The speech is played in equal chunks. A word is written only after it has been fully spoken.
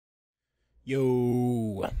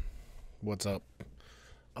Yo, what's up?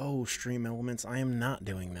 Oh, Stream Elements, I am not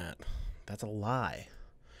doing that. That's a lie.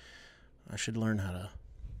 I should learn how to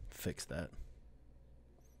fix that.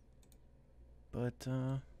 But,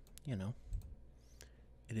 you know,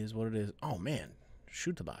 it is what it is. Oh, man,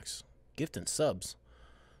 shoot the box. Gift and subs.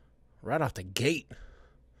 Right out the gate.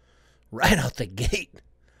 Right out the gate.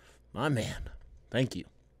 My man, thank you.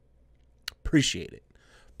 Appreciate it.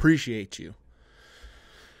 Appreciate you.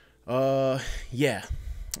 Yeah.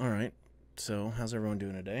 All right. So, how's everyone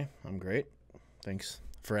doing today? I'm great. Thanks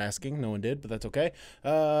for asking. No one did, but that's okay.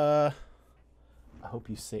 I hope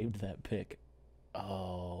you saved that pic.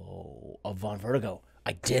 Oh, of Von Vertigo.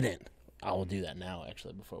 I didn't. I will do that now,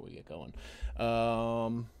 actually, before we get going.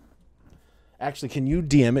 Actually, can you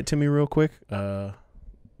DM it to me real quick? The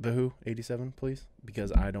Who 87, please,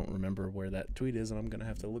 because I don't remember where that tweet is, and I'm gonna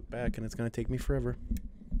have to look back, and it's gonna take me forever.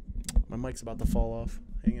 My mic's about to fall off.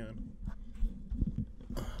 Hang on.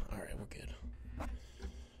 All right, we're good.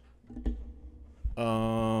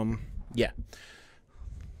 Yeah.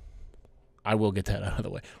 I will get that out of the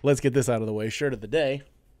way. Let's get this out of the way. Shirt of the day.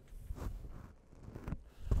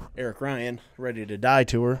 Eric Ryan, Ready to Die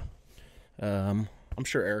tour. I'm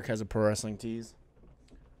sure Eric has a pro wrestling tees.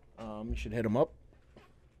 You should hit him up.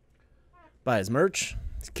 Buy his merch.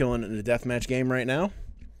 He's killing it in the deathmatch game right now.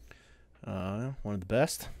 One of the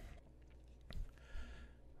best.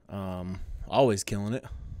 Always killing it.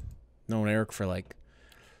 Known Eric for like,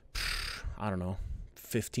 I don't know,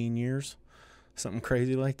 15 years. Something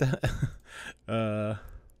crazy like that.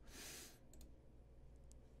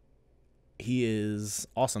 He is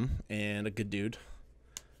awesome and a good dude.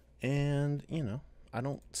 And, you know, I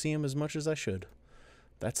don't see him as much as I should.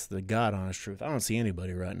 That's the God honest truth. I don't see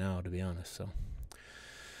anybody right now, to be honest. So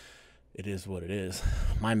it is what it is.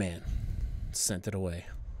 My man sent it away.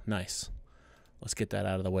 Nice. Let's get that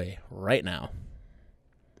out of the way right now.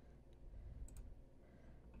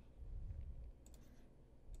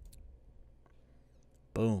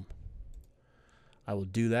 Boom. I will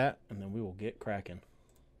do that, and then we will get cracking.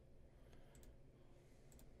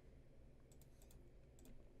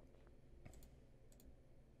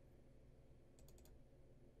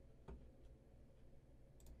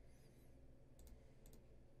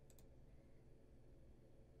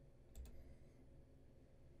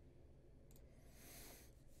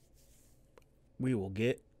 We will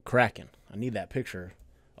get cracking. I need that picture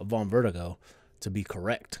of Von Vertigo to be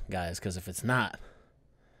correct, guys, because if it's not...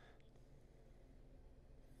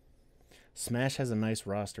 Smash has a nice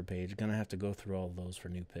roster page. Gonna have to go through all of those for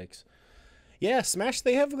new picks. Yeah, Smash,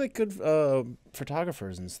 they have like good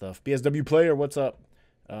photographers and stuff. BSW Player, what's up?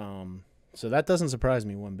 So that doesn't surprise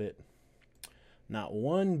me one bit. Not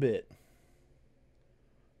one bit.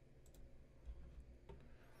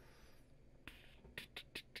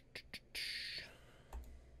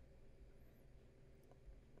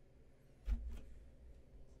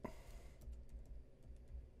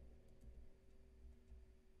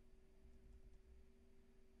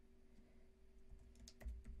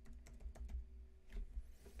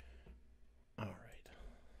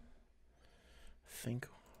 Think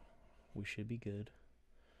we should be good.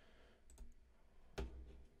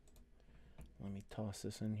 Let me toss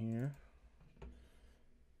this in here.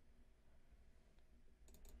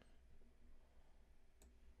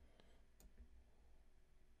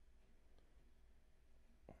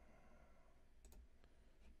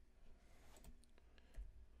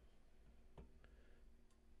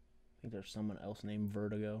 I think there's someone else named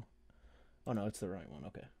Vertigo. Oh no, it's the right one.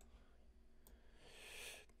 Okay.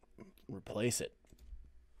 Replace it.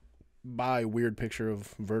 Buy weird picture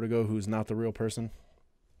of Vertigo who's not the real person.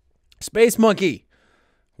 Space Monkey,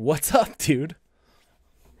 what's up, dude?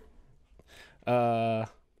 I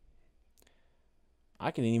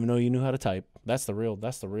didn't even know you knew how to type. That's the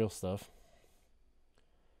real stuff.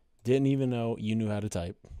 Didn't even know you knew how to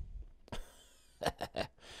type.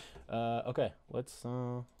 Okay, let's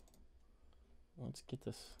get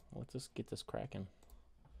this cracking.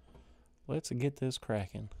 Let's get this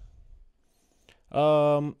cracking.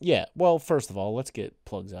 Yeah, well, first of all, let's get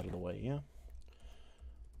plugs out of the way, yeah?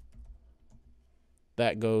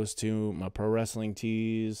 That goes to my pro wrestling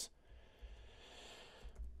tees.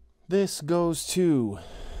 This goes to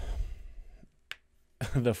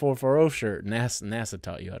the 440 shirt. NASA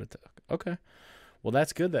taught you how to talk. Okay. Well,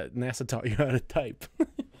 that's good that NASA taught you how to type.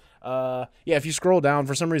 Yeah, if you scroll down,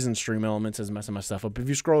 for some reason, Stream Elements is messing my stuff up. If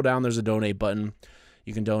you scroll down, there's a donate button.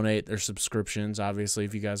 You can donate. There's subscriptions. Obviously,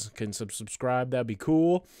 if you guys can subscribe, that'd be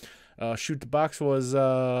cool. Shoot the Box was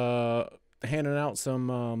handing out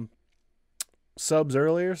some subs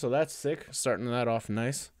earlier, so that's sick. Starting that off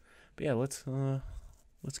nice. But yeah, let's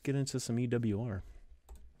Let's get into some EWR.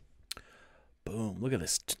 Boom! Look at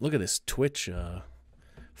this. Look at this Twitch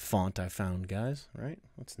font I found, guys. Right?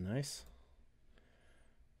 That's nice.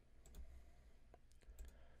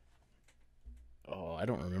 Oh, I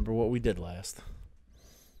don't remember what we did last.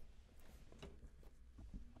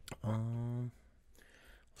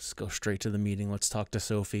 Let's go straight to the meeting. Let's talk to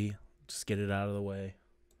Sophie. Just get it out of the way.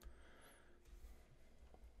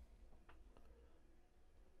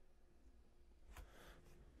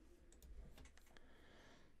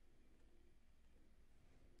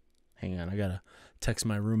 Hang on, I gotta text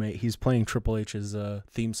my roommate. He's playing Triple H's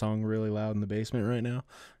theme song really loud in the basement right now,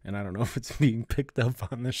 and I don't know if it's being picked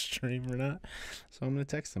up on the stream or not. So I'm gonna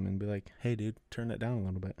text him and be like, "Hey, dude, turn that down a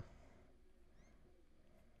little bit."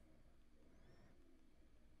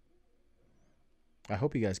 I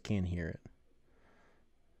hope you guys can hear it.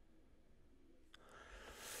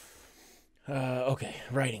 Okay,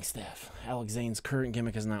 writing staff. Alex Zane's current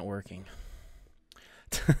gimmick is not working.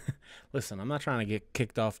 Listen, I'm not trying to get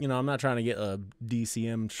kicked off. You know, I'm not trying to get a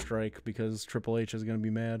DCM strike because Triple H is going to be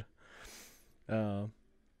mad. I'm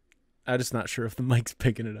just not sure if the mic's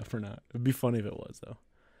picking it up or not. It'd be funny if it was, though.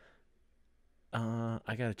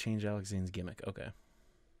 I got to change Alex Zane's gimmick. Okay.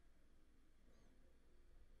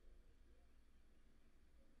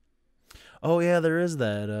 Oh, yeah, there is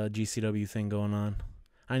that GCW thing going on.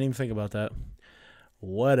 I didn't even think about that.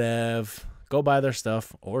 Whatever. Go buy their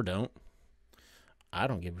stuff or don't. I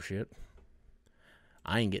don't give a shit.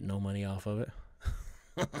 I ain't getting no money off of it.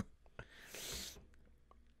 All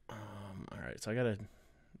right, so I got a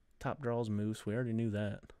top draws moose. We already knew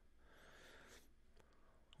that.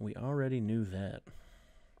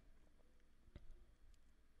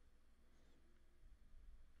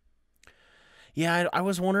 Yeah, I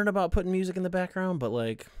was wondering about putting music in the background, but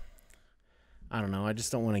like, I don't know. I just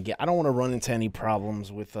don't want to I don't want to run into any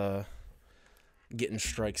problems with getting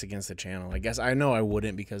strikes against the channel. I guess I know I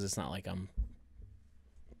wouldn't because it's not like I'm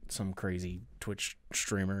some crazy Twitch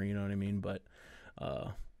streamer, you know what I mean? But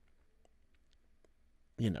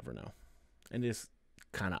you never know. And it's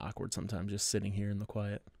kind of awkward sometimes just sitting here in the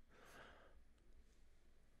quiet.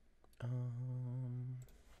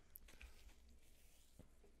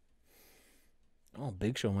 Oh,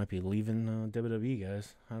 Big Show might be leaving WWE,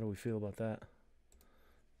 guys. How do we feel about that?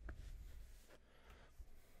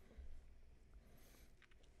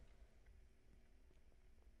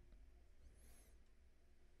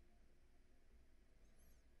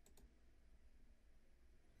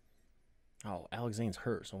 Oh, Alex Zane's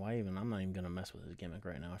hurt, so why even? I'm not even going to mess with his gimmick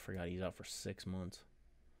right now. I forgot he's out for 6 months.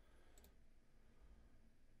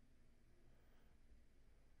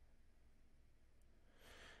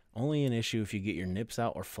 Only an issue if you get your nips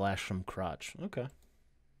out or flash from crotch. Okay.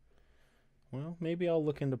 Well, maybe I'll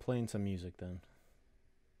look into playing some music then.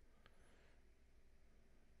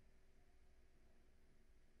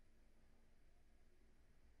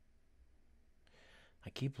 I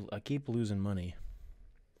keep losing money.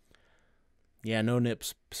 Yeah, no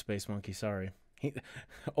nips, Space Monkey. Sorry.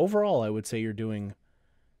 Overall, I would say you're doing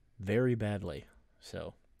very badly.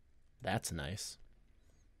 So, that's nice.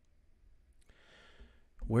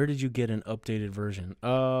 Where did you get an updated version?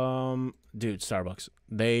 Dude, Starbucks.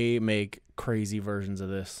 They make crazy versions of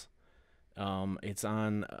this. It's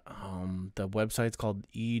on the website's called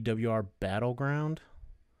EWR Battleground,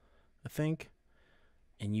 I think.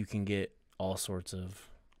 And you can get all sorts of,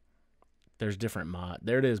 there's different mod.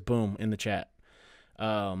 There it is, boom, in the chat.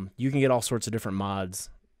 You can get all sorts of different mods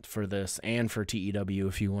for this and for TEW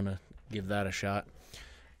if you want to give that a shot.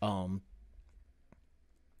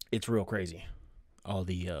 It's real crazy. All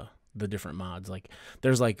the different mods. Like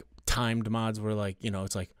there's like timed mods where like, you know,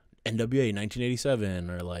 it's like NWA 1987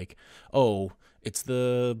 or like, oh, it's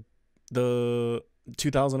the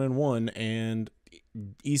 2001 and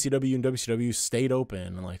ECW and WCW stayed open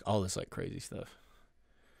and like all this like crazy stuff.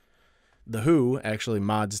 The Who actually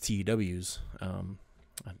mods TEWs.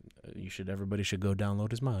 Everybody should go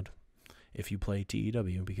download his mod if you play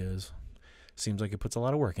TEW because it seems like it puts a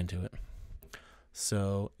lot of work into it.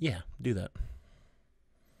 So yeah, do that.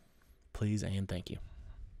 Please and thank you.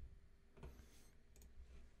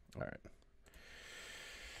 All right.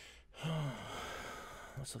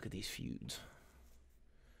 Let's look at these feuds.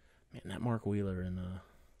 Man, that Mark Wheeler and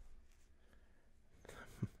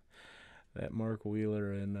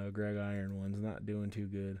Greg Iron one's not doing too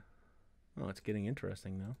good. Oh, it's getting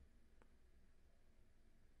interesting now.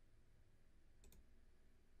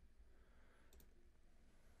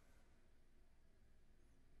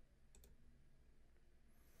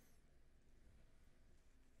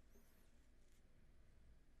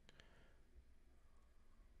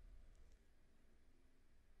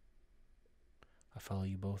 follow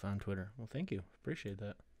you both on Twitter. Well, thank you. Appreciate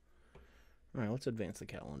that. All right, let's advance the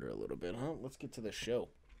calendar a little bit, huh? Let's get to the show.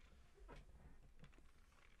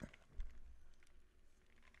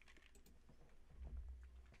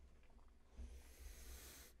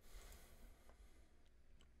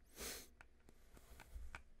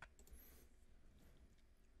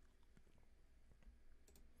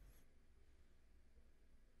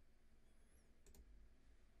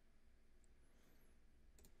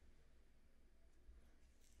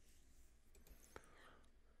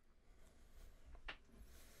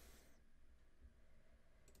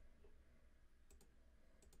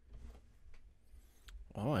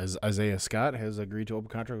 Oh, as Isaiah Scott has agreed to open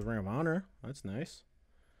contract with Ring of Honor. That's nice.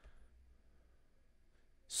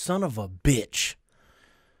 Son of a bitch.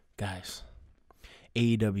 Guys,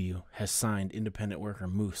 AEW has signed independent worker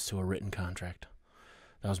Moose to a written contract.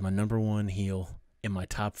 That was my number one heel in my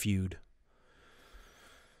top feud.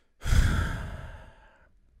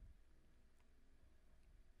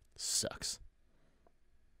 Sucks.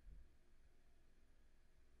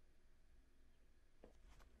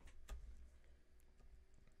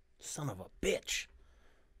 Son of a bitch.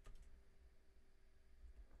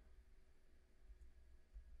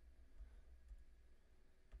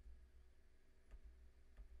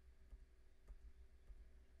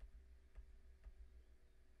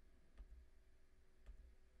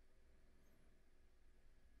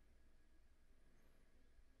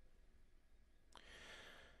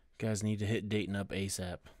 Guys need to hit Dayton up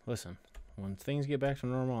ASAP. Listen, when things get back to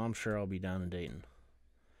normal, I'm sure I'll be down in Dayton.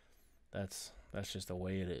 That's just the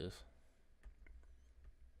way it is.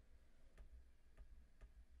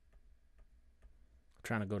 I'm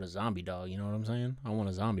trying to go to Zombie Dog, you know what I'm saying? I want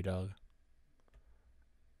a Zombie Dog.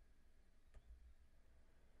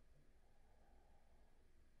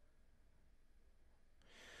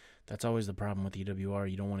 That's always the problem with EWR.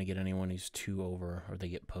 You don't want to get anyone who's too over or they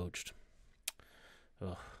get poached.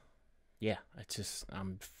 Ugh. Yeah, it's just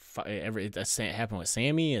it happened with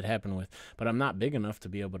Sammy. It happened with, but I'm not big enough to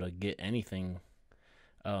be able to get anything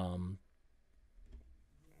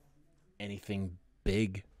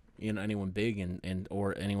big, anyone big and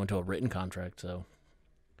or anyone to a written contract. So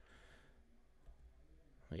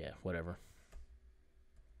yeah, whatever.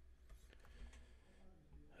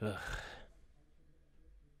 Ugh.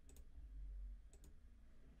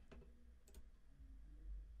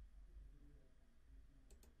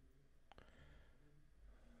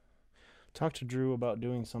 Talk to Drew about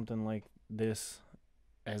doing something like this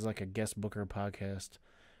as like a guest booker podcast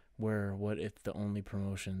where what if the only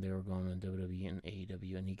promotion they were going on WWE and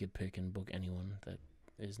AEW and he could pick and book anyone that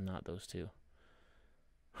is not those two.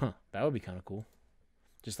 Huh, that would be kind of cool.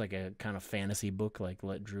 Just like a kind of fantasy book, like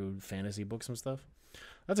let Drew fantasy book some stuff.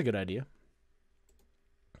 That's a good idea.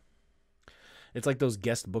 It's like those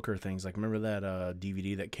guest booker things. Like remember that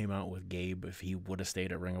DVD that came out with Gabe if he would have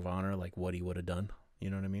stayed at Ring of Honor, like what he would have done. You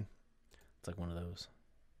know what I mean? It's like one of those.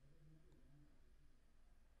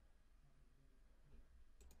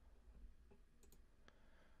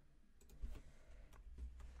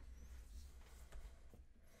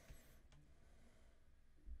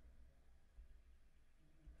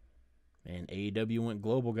 And AEW went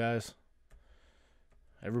global, guys.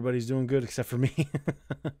 Everybody's doing good except for me.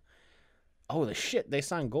 Oh, the shit. They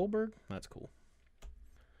signed Goldberg? That's cool.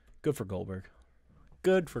 Good for Goldberg.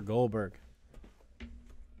 Good for Goldberg.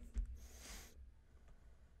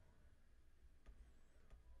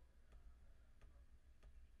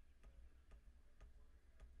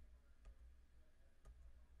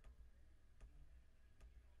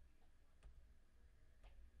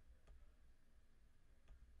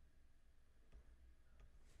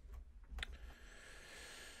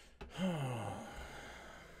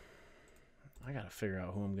 I gotta figure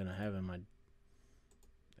out who I'm gonna have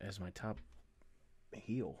as my top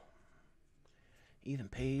heel. Ethan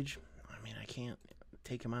Page. I mean, I can't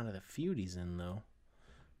take him out of the feud he's in though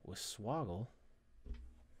with Swoggle.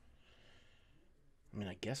 I mean,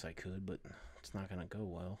 I guess I could, but it's not gonna go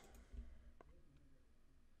well.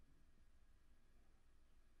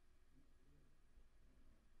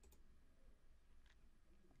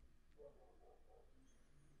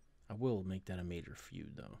 I will make that a major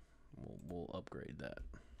feud though. We'll upgrade that.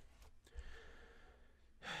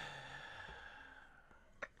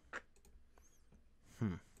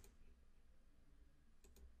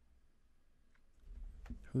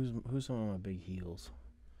 Who's some of my big heels?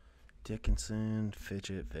 Dickinson,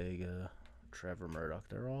 Fitchett, Vega, Trevor Murdoch.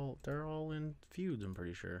 They're all in feuds, I'm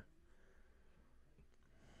pretty sure.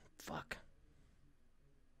 Fuck.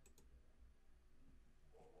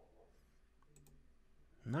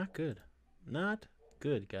 Not good. Not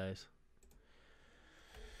good, guys.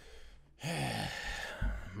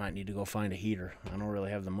 Might need to go find a heater. I don't really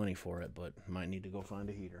have the money for it, but might need to go find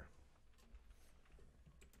a heater.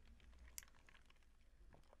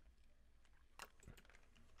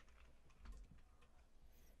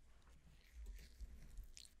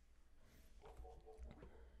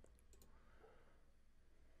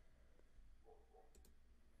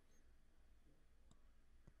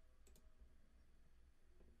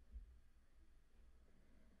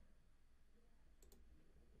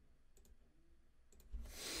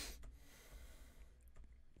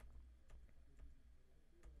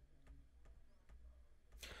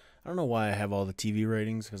 I don't know why I have all the TV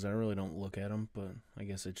ratings, because I really don't look at them, but I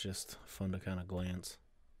guess it's just fun to kind of glance.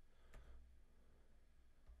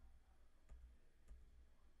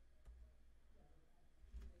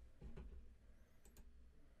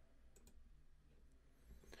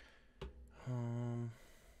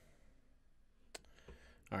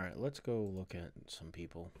 All right, let's go look at some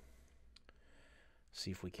people.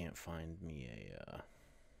 See if we can't find me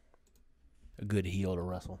a good heel to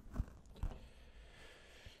wrestle.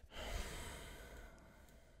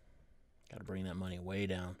 Got to bring that money way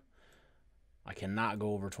down. I cannot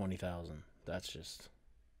go over 20,000. That's just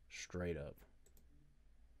straight up.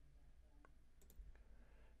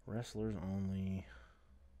 Wrestlers only.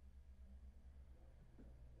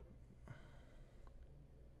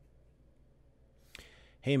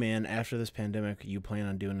 Hey man, after this pandemic, you plan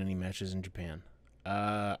on doing any matches in Japan?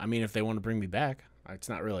 I mean, if they want to bring me back, it's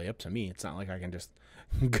not really up to me. It's not like I can just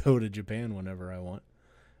go to Japan whenever I want.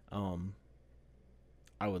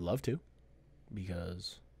 I would love to,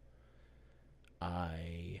 because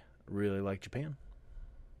I really like Japan.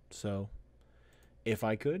 So, if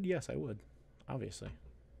I could, yes, I would, obviously.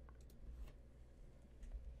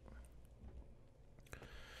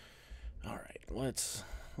 All right, let's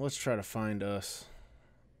try to find us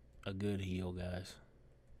a good heel, guys.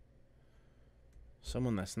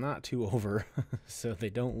 Someone that's not too over, so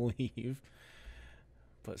they don't leave,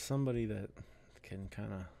 but somebody that can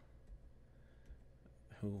kind of,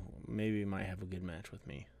 who maybe might have a good match with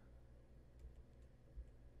me.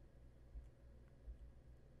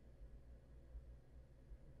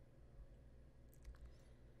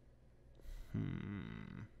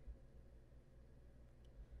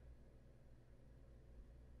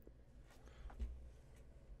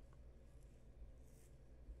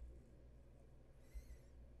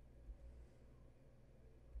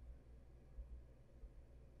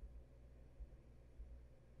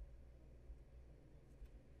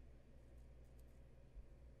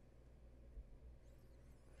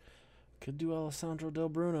 Could do Alessandro Del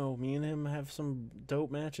Bruno. Me and him have some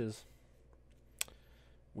dope matches.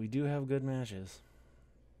 We do have good matches.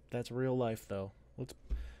 That's real life, though. I'm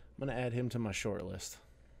gonna add him to my short list.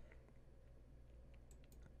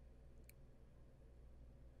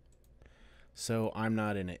 So I'm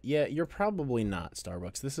not in it. Yeah, you're probably not,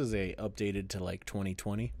 Starbucks. This is updated to like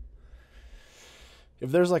 2020.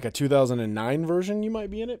 If there's like a 2009 version, you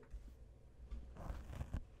might be in it.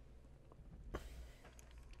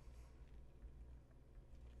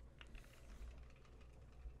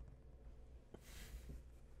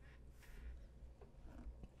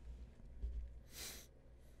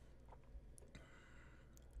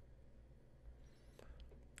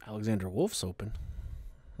 Alexander Wolf's open.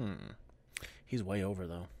 He's way over,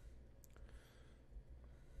 though.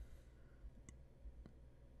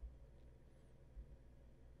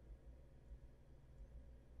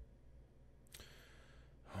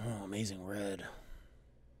 Oh, Amazing Red.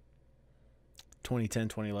 2010,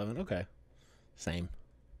 2011. Okay. Same.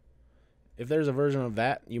 If there's a version of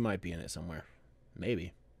that, you might be in it somewhere.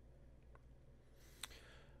 Maybe.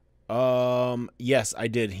 Yes, I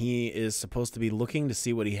did. He is supposed to be looking to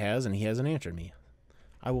see what he has, and he hasn't answered me.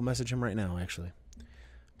 I will message him right now, actually.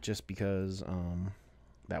 Just because,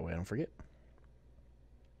 that way I don't forget.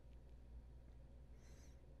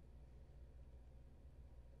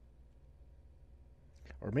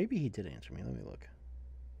 Or maybe he did answer me. Let me look.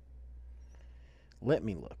 Let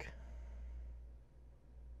me look.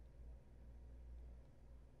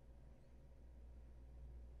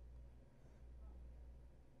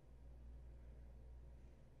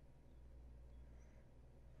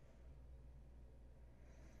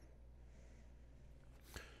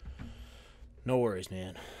 No worries,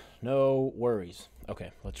 man. No worries.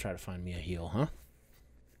 Okay, let's try to find me a heel, huh?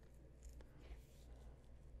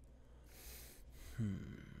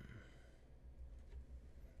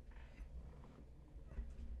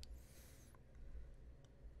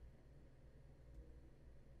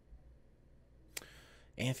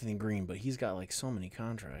 Anthony Green, but he's got like so many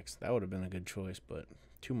contracts. That would have been a good choice, but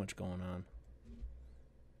too much going on.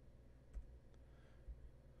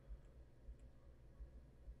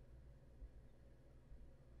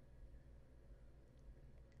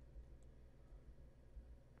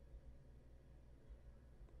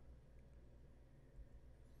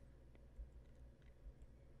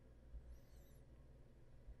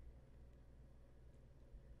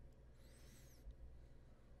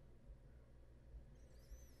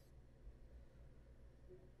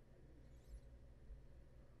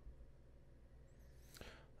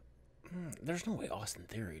 There's no way Austin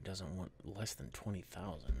Theory doesn't want less than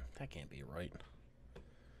 20,000. That can't be right.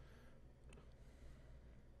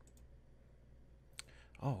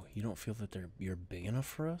 Oh, you don't feel that you're big enough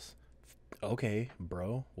for us? Okay,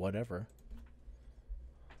 bro, whatever.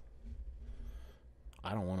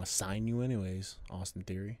 I don't want to sign you anyways, Austin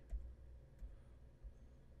Theory.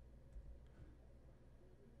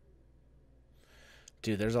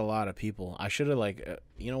 Dude, there's a lot of people. I should have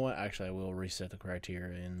you know what? Actually, I will reset the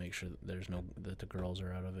criteria and make sure that the girls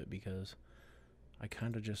are out of it, because I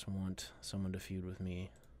kind of just want someone to feud with me.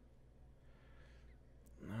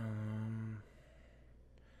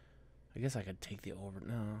 I guess I could take the over.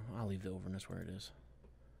 No, I'll leave the overness where it is.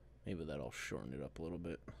 Maybe that'll shorten it up a little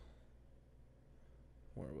bit.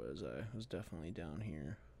 Where was I? I was definitely down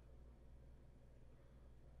here.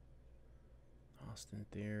 Austin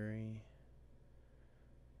Theory.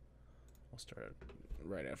 We'll start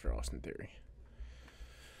right after Austin Theory.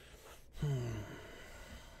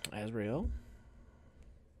 Azrael.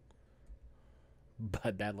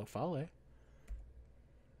 But Dad Lafale.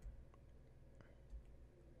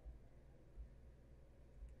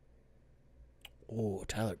 Oh,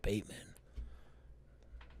 Tyler Bateman.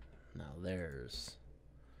 Now there's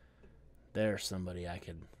somebody I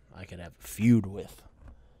could have a feud with.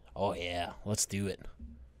 Oh yeah, let's do it.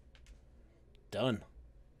 Done.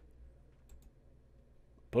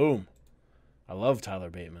 Boom. I love Tyler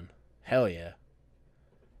Bateman. Hell yeah.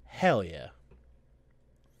 Hell yeah.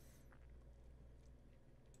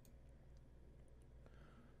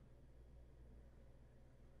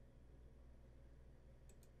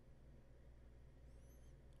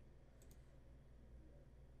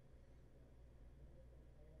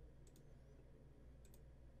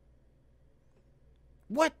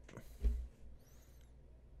 What?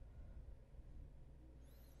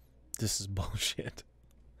 This is bullshit.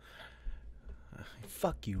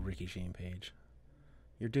 Fuck you, Rickey Shane Page.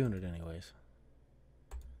 You're doing it anyways.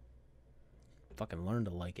 Fucking learn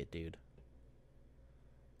to like it, dude.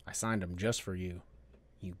 I signed him just for you.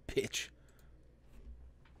 You bitch.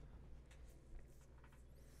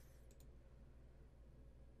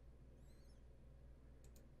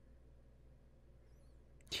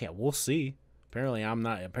 Yeah, we'll see.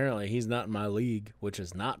 Apparently he's not in my league, which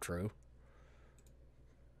is not true.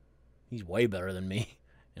 He's way better than me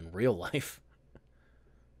in real life.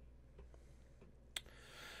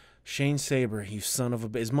 Shane Saber, you son of a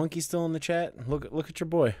bitch. Is Monkey still in the chat? Look at your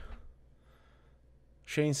boy.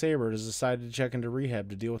 Shane Saber has decided to check into rehab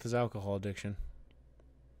to deal with his alcohol addiction.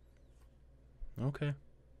 Okay.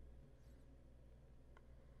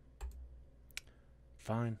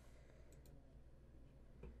 Fine.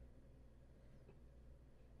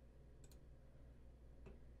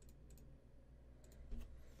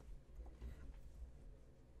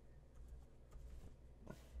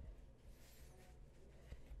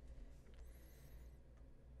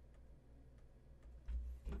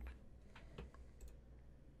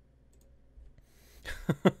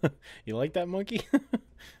 You like that, Monkey? You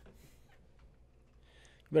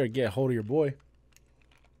better get a hold of your boy.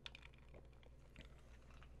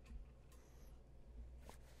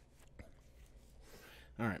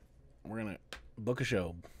 All right, we're gonna book a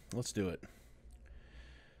show. Let's do it.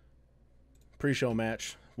 Pre-show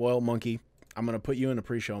match. Well, Monkey, I'm gonna put you in a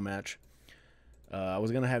pre-show match. I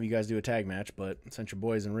was gonna have you guys do a tag match, but since your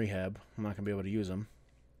boy's in rehab, I'm not gonna be able to use him.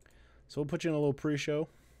 So we'll put you in a little pre-show.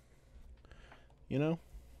 You know?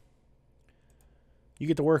 You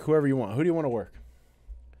get to work whoever you want. Who do you want to work?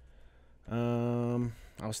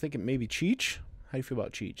 I was thinking maybe Cheech. How do you feel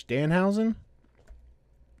about Cheech? Danhausen?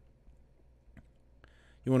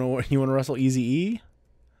 You want to wrestle Eazy-E?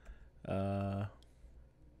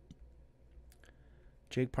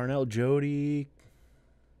 Jake Parnell, Jody.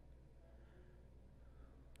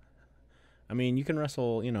 I mean, you can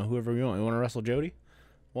wrestle, whoever you want. You want to wrestle Jody?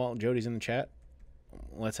 Well, Jody's in the chat.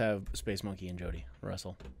 Let's have Space Monkey and Jody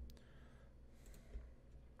wrestle.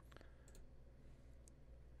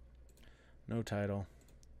 No title.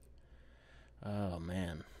 Oh,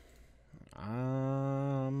 man.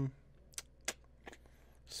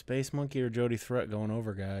 Space Monkey or Jody Threat going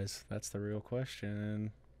over, guys? That's the real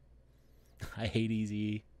question. I hate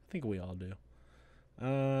Easy. I think we all do.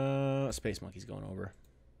 Space Monkey's going over.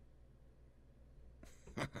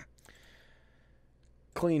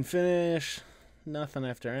 Clean finish. Nothing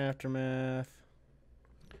after Aftermath.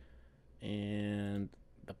 And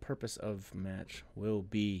the purpose of match will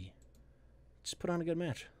be just put on a good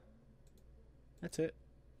match. That's it.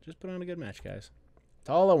 Just put on a good match, guys. That's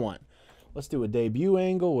all I want. Let's do a debut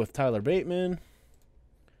angle with Tyler Bateman.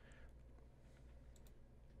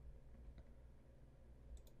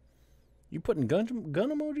 You putting gun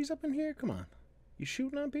emojis up in here? Come on. You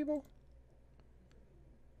shooting on people?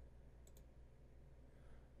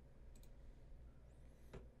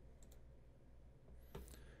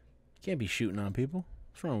 You can't be shooting on people.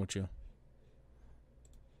 What's wrong with you?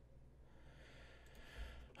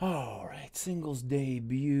 All right, singles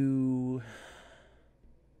debut.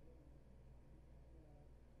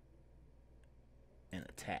 And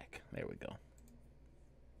attack. There we go.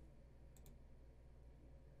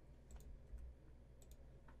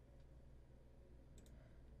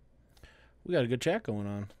 We got a good chat going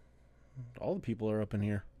on. All the people are up in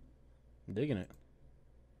here. I'm digging it.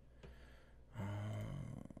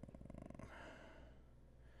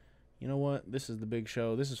 You know what? This is the big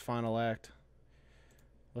show. This is final act.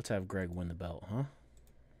 Let's have Greg win the belt, huh?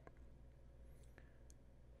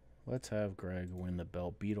 Let's have Greg win the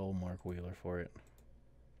belt. Beat old Mark Wheeler for it.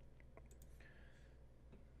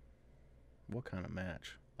 What kind of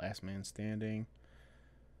match? Last man standing.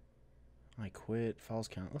 I quit. Falls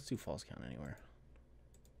count. Let's do falls count anywhere.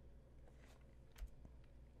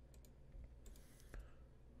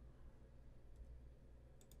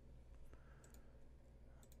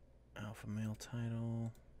 Alpha male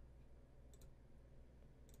title.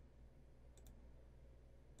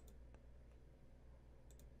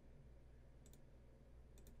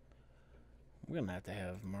 We're going to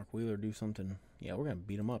have Mark Wheeler do something. Yeah, we're going to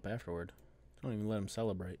beat him up afterward. Don't even let him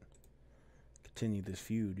celebrate. Continue this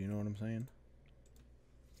feud, you know what I'm saying?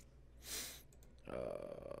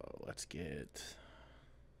 Let's get...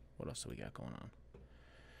 What else do we got going on?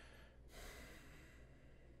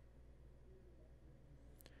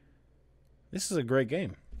 This is a great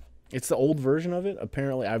game. It's the old version of it.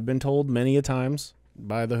 Apparently, I've been told many a times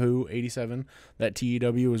by the Who 87 that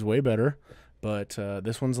TEW is way better. But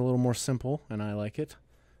this one's a little more simple, and I like it.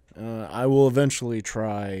 I will eventually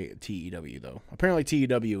try TEW, though. Apparently,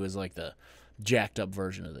 TEW is like the jacked up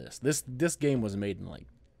version of this. This game was made in like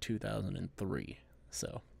 2003,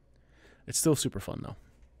 so it's still super fun, though.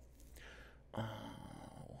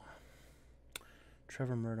 Oh.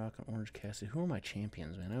 Trevor Murdoch and Orange Cassidy. Who are my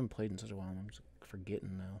champions, man? I haven't played in such a while. I'm just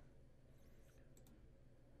forgetting now.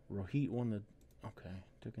 Rohit won the... Okay,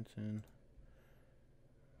 Dickinson...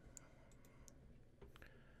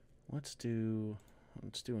 Let's do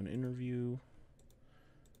an interview.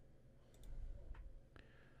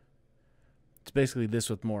 It's basically this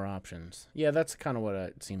with more options. Yeah, that's kind of what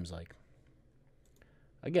it seems like.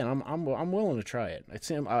 Again, I'm willing to try it.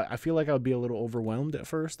 I feel like I would be a little overwhelmed at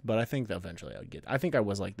first, but I think that eventually I would get. I think I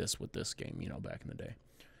was like this with this game, you know, back in the day.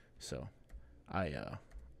 So,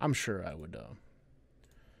 I'm sure I would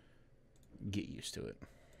get used to it.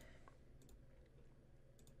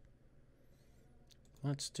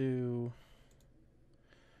 Let's do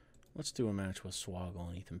a match with Swoggle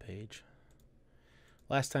and Ethan Page.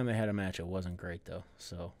 Last time they had a match, it wasn't great, though.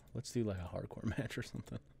 So let's do like a hardcore match or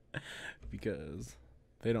something. Because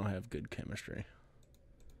they don't have good chemistry.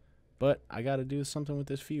 But I got to do something with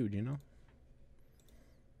this feud, you know?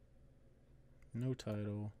 No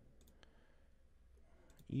title.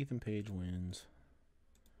 Ethan Page wins.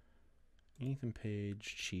 Ethan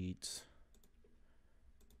Page cheats.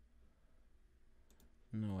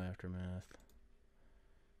 No aftermath.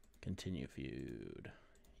 Continue feud.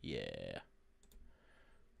 Yeah.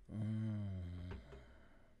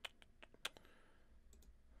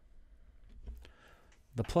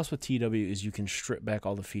 The plus with TW is you can strip back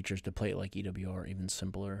all the features to play it like EWR, even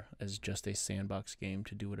simpler as just a sandbox game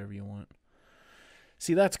to do whatever you want.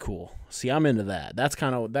 See, that's cool. See, I'm into that. That's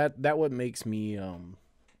kind of that what makes me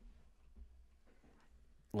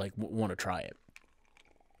like want to try it.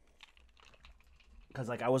 Because,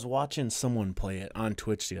 like, I was watching someone play it on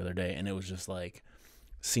Twitch the other day, and it was just, like,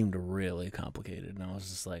 seemed really complicated. And I was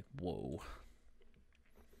just like, whoa.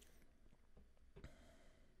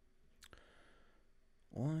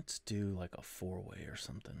 Let's do, like, a 4-way or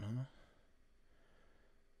something, huh?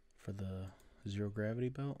 For the zero gravity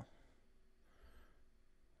belt?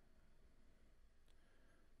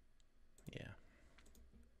 Yeah.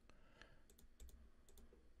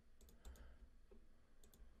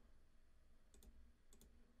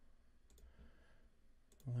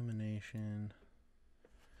 Elimination.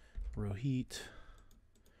 Rohit.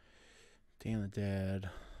 Dan the Dad.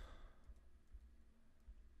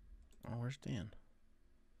 Oh, where's Dan?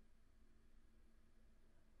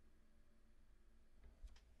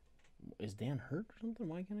 Is Dan hurt or something?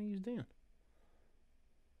 Why can't I use Dan?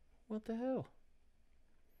 What the hell?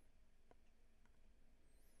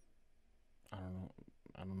 I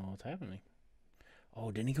don't know what's happening.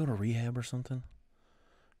 Oh, didn't he go to rehab or something?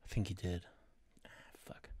 I think he did.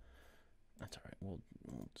 Fuck. That's alright. We'll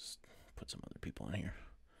just put some other people in here.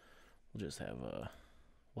 We'll just have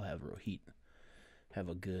we'll have Rohit have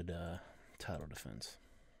a good title defense.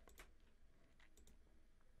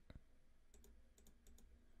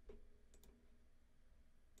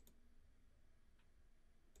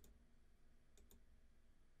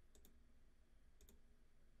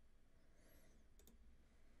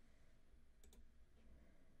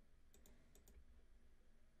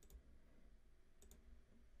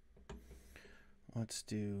 Let's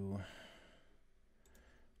do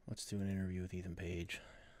an interview with Ethan Page.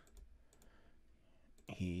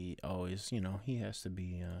 He always, you know, he has to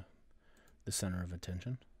be the center of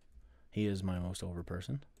attention. He is my most over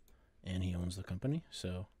person, and he owns the company,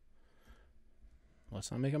 so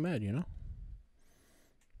let's not make him mad, you know?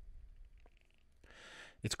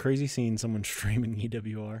 It's crazy seeing someone streaming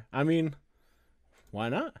EWR. I mean, why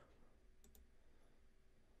not?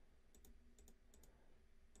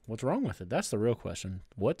 What's wrong with it? That's the real question.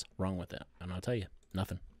 What's wrong with that? And I'll tell you,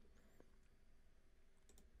 nothing.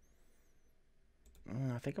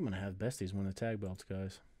 I think I'm going to have besties win the tag belts,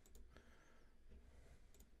 guys.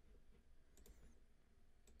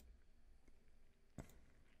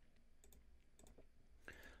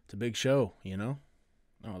 It's a big show, you know?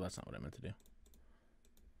 Oh, that's not what I meant to do.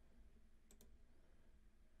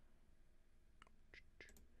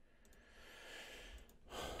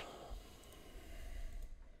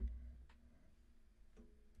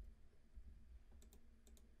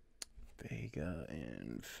 Vega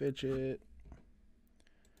and Fidget.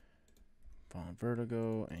 Von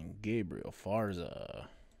Vertigo and Gabriel Farza.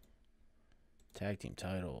 Tag team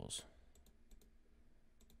titles.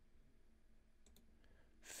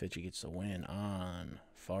 Fidget gets the win on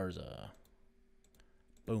Farza.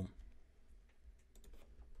 Boom.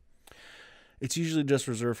 It's usually just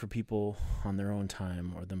reserved for people on their own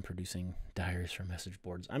time or them producing diaries for message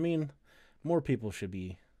boards. I mean, more people should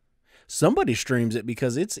be. Somebody streams it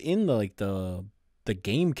because it's in the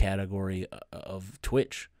game category of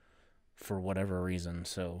Twitch for whatever reason.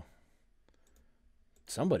 So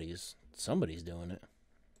somebody's doing it.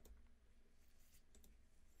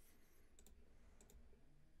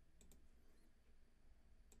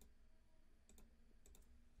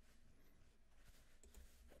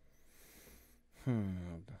 How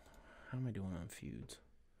am I doing on feuds?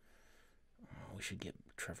 Oh, we should get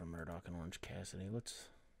Trevor Murdoch and Orange Cassidy. Let's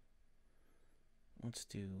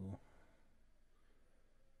do.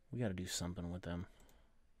 We got to do something with them.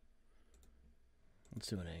 Let's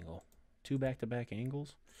do an angle. 2 back-to-back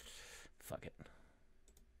angles. Fuck it.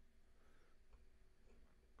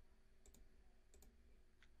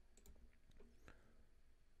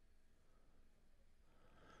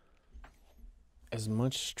 As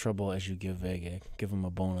much trouble as you give Vega, give him a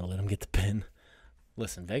bone and let him get the pin.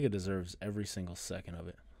 Listen, Vega deserves every single second of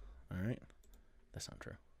it. All right? That's not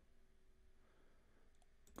true.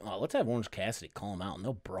 Oh, let's have Orange Cassidy call him out and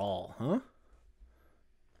they'll brawl, huh?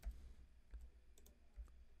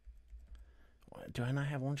 Do I not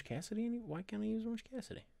have Orange Cassidy? Why can't I use Orange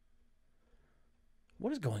Cassidy?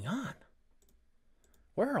 What is going on?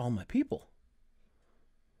 Where are all my people?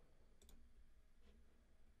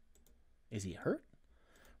 Is he hurt?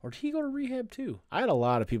 Or did he go to rehab too? I had a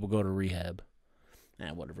lot of people go to rehab.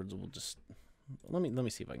 Whatever. We'll just let me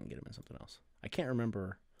see if I can get him in something else. I can't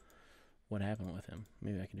remember what happened with him.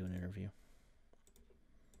 Maybe I can do an interview.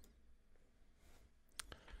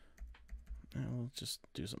 We'll just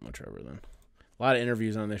do something with Trevor then. A lot of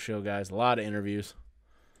interviews on this show, guys. A lot of interviews.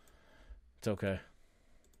 It's okay.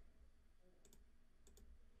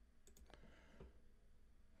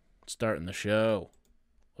 Starting the show.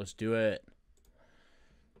 Let's do it.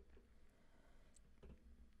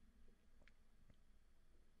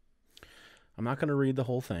 I'm not going to read the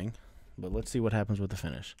whole thing, but let's see what happens with the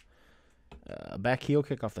finish. Back heel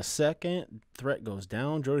kick off the second. Threat goes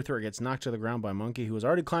down. Jody Threat gets knocked to the ground by Monkey, who was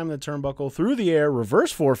already climbing the turnbuckle through the air.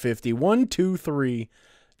 Reverse 450. 1, 2, 3.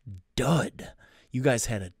 Dud. You guys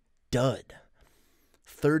had a dud.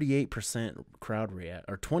 38% crowd react,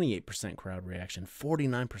 or 28% crowd reaction.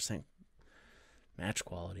 49% match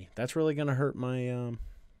quality. That's really going to hurt my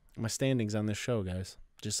my standings on this show, guys.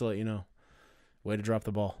 Just to let you know. Way to drop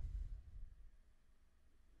the ball.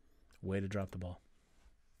 Way to drop the ball.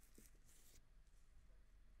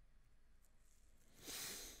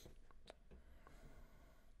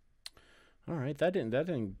 All right, that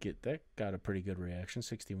got a pretty good reaction.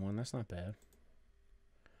 61, that's not bad.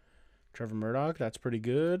 Trevor Murdoch, that's pretty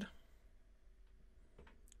good.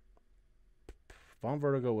 Von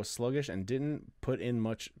Vertigo was sluggish and didn't put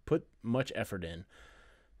much effort in.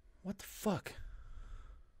 What the fuck?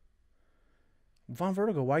 Von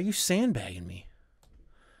Vertigo, why are you sandbagging me?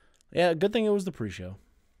 Yeah, good thing it was the pre-show.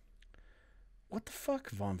 What the fuck,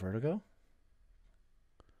 Von Vertigo?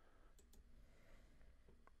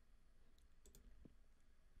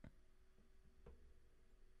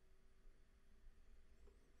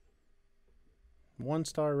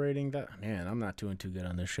 One-star rating. That man, I'm not doing too good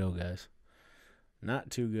on this show, guys. Not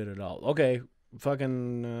too good at all. Okay,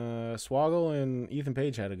 fucking Swoggle and Ethan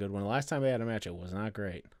Page had a good one. The last time they had a match, it was not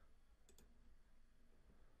great.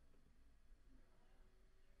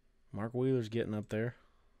 Mark Wheeler's getting up there.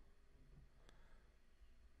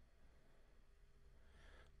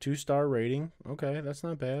 2-star rating. Okay, that's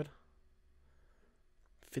not bad.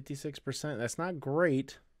 56%. That's not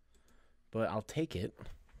great, but I'll take it.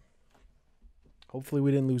 Hopefully we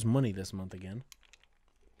didn't lose money this month again.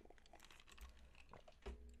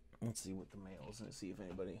 Let's see what the mail is and see if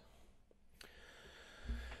anybody...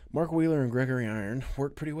 Mark Wheeler and Gregory Iron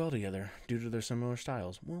work pretty well together due to their similar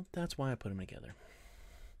styles. Well, that's why I put them together.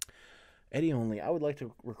 Eddie only. I would like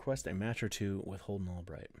to request a match or two with Holden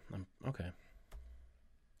Albright. Okay.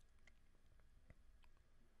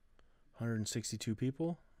 162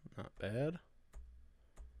 people. Not bad.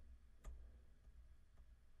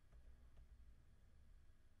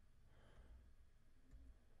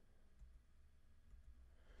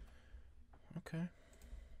 Okay.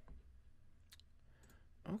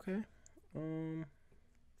 Okay.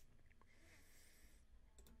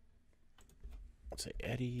 Let's say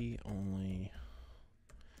Eddie only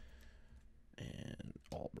and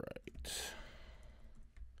Albright.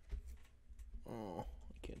 Oh,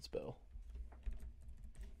 I can't spell.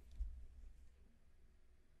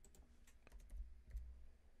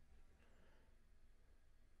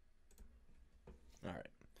 All right.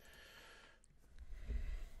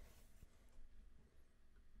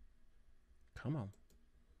 Come on.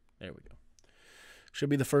 There we go. Should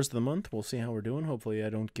be the first of the month. We'll see how we're doing. Hopefully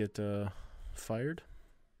I don't get fired.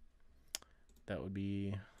 That would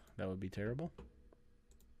be terrible.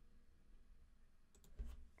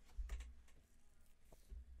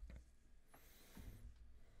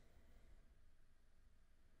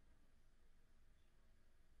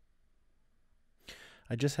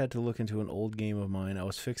 I just had to look into an old game of mine. I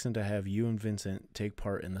was fixing to have you and Vincent take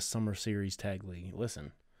part in the Summer Series Tag League.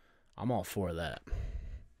 Listen, I'm all for that.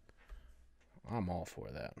 I'm all for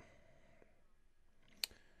that.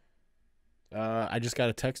 I just got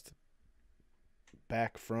a text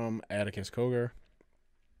back from Atticus Koger.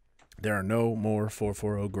 There are no more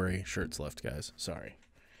 440 gray shirts left, guys. Sorry.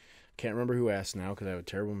 Can't remember who asked now because I have a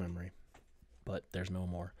terrible memory. But there's no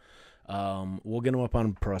more. We'll get them up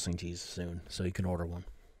on Pro Wrestling Tees soon, so you can order one.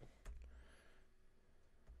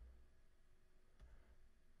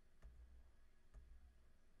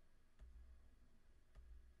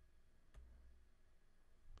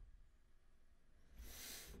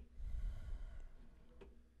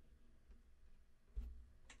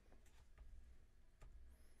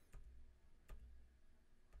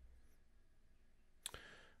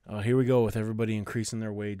 Here we go with everybody increasing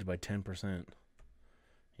their wage by 10%.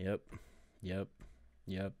 Yep.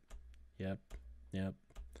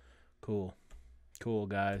 Cool,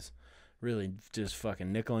 guys. Really just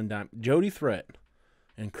fucking nickel and dime. Jody Threat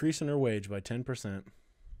increasing her wage by 10%.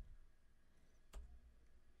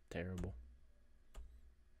 Terrible.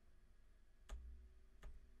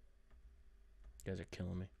 You guys are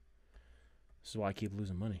killing me. This is why I keep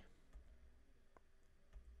losing money.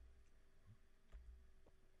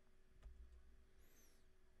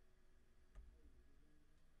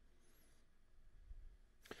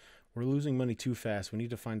 We're losing money too fast. We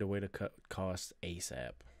need to find a way to cut costs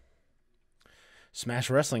ASAP. Smash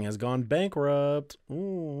Wrestling has gone bankrupt.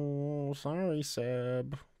 Ooh, sorry,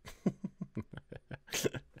 Seb.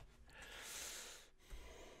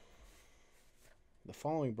 The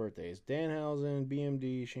following birthdays: Danhausen,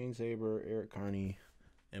 BMD, Shane Saber, Eric Carney,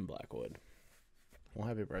 and Blackwood. Well,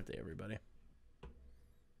 happy birthday, everybody.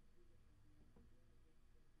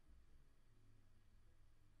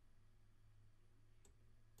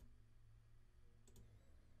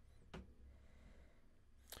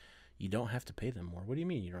 You don't have to pay them more. What do you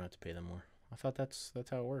mean you don't have to pay them more? I thought that's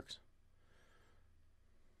how it works.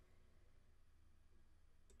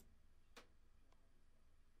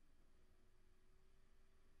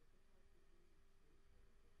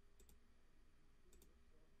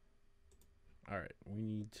 All right, we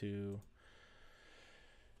need to...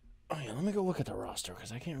 Oh, yeah, let me go look at the roster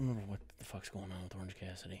because I can't remember what the fuck's going on with Orange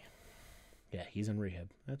Cassidy. Yeah, he's in rehab.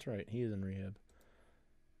 That's right, he is in rehab.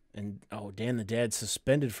 And, oh, Dan the Dad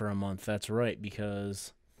suspended for a month. That's right,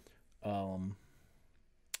 because because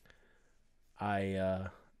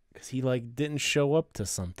he, like, didn't show up to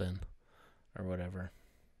something or whatever.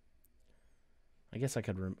 I guess I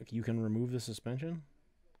could... you can remove the suspension?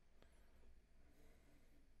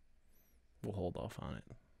 We'll hold off on it.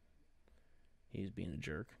 He's being a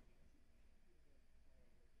jerk.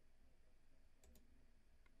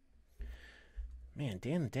 Man,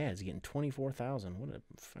 Dan the Dad's getting 24,000. What a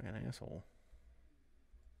fucking asshole.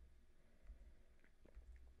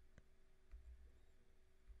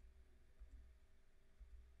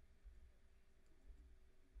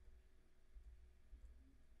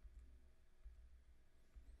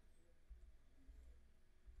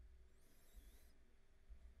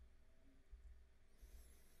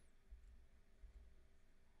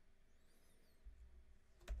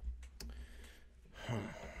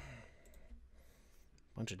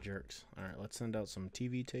 Bunch of jerks. All right, let's send out some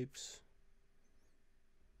TV tapes.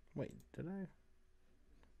 Wait, did I?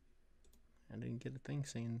 I didn't get a thing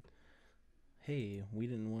saying, "Hey, we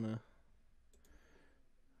didn't want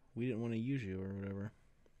to use you or whatever."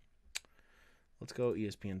 Let's go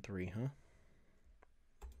ESPN3, huh?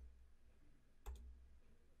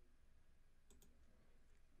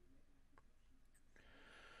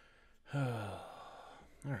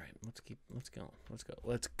 All right, let's go. Let's go.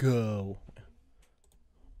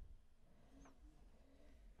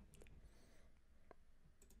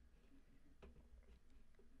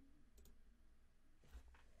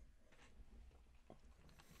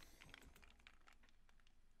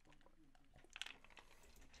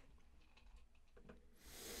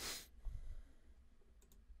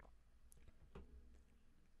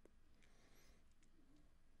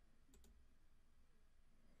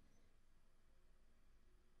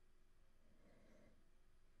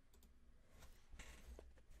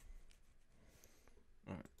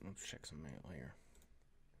 All right, let's check some mail here.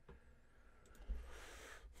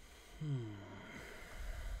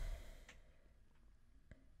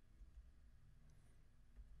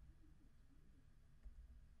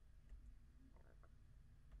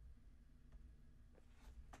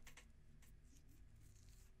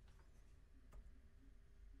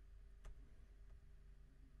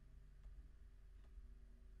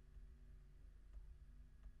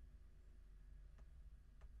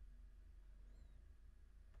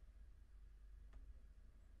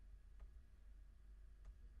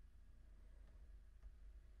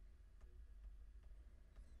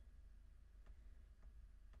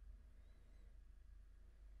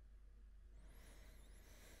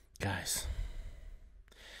 Guys,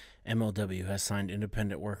 MLW has signed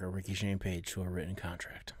independent worker Rickey Shane Page to a written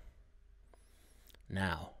contract.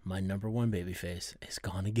 Now, my number one babyface is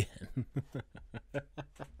gone again.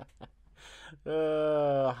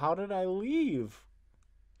 How did I leave?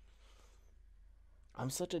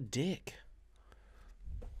 I'm such a dick.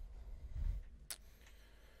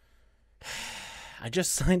 I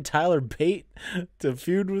just signed Tyler Bate to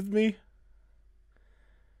feud with me.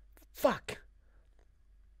 Fuck.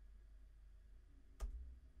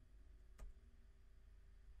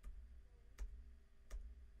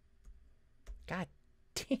 God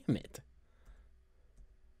damn it.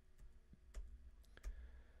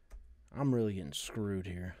 I'm really getting screwed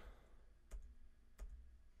here.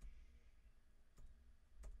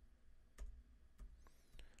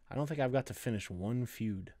 I don't think I've got to finish one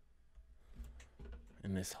feud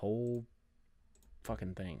in this whole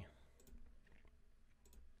fucking thing.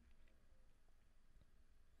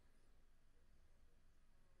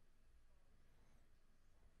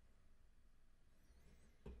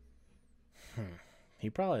 He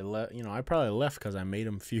probably left. You know, I probably left because I made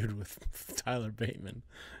him feud with Tyler Bateman.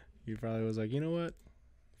 He probably was like, you know what?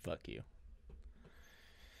 Fuck you.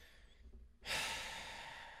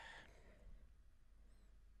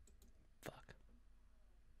 Fuck.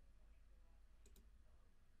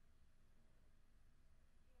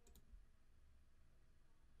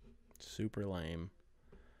 Super lame.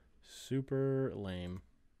 Super lame.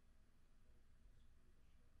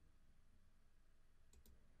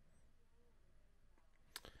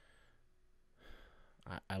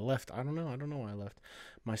 I left. I don't know. I don't know why I left.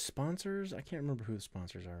 My sponsors, I can't remember who the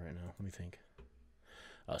sponsors are right now. Let me think.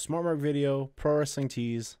 Smart Mark Video, Pro Wrestling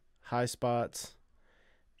Tees, High Spots,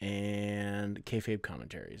 and Kayfabe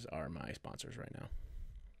Commentaries are my sponsors right now.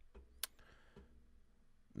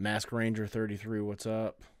 Mask Ranger 33, what's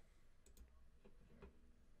up?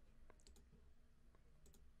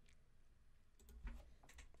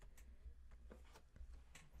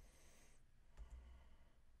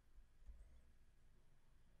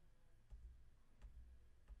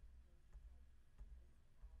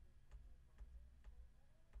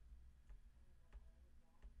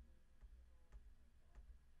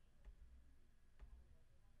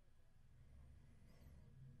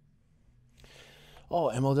 Oh,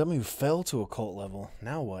 MLW fell to a cult level.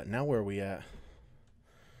 Now what? Now where are we at?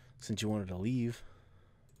 Since you wanted to leave,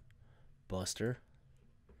 Buster.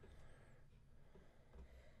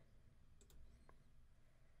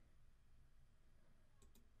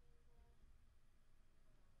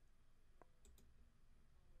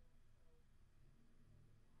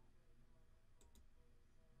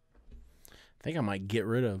 I think I might get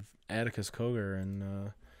rid of Atticus Cogar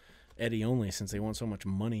and Eddie Only since they want so much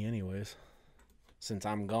money anyways. Since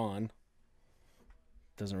I'm gone,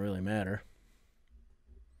 doesn't really matter.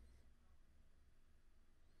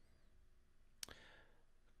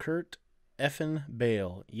 Kurt effin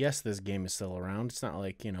Bale. Yes, this game is still around. It's not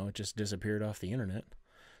like, it just disappeared off the internet.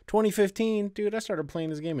 2015, dude, I started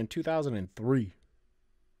playing this game in 2003.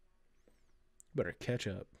 Better catch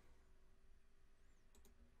up.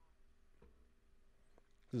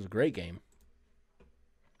 This is a great game.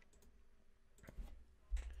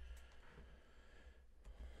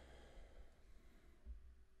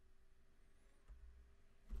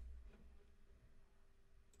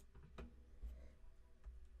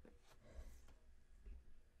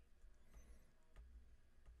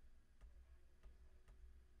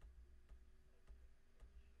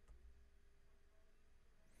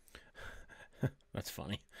 That's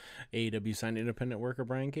funny. AEW signed independent worker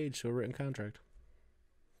Brian Cage to a written contract.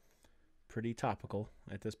 Pretty topical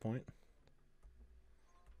at this point.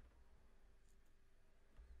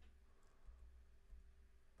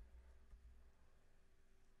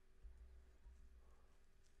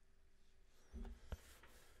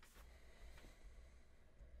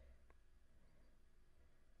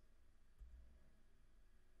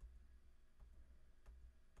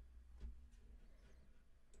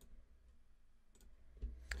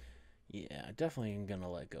 Yeah, definitely am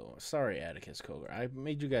gonna let go. Sorry, Atticus Cogar. I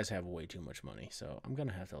made you guys have way too much money, so I'm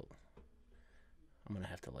gonna have to. I'm gonna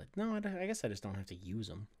have to let. No, I guess I just don't have to use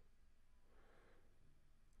them.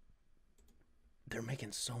 They're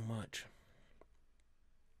making so much.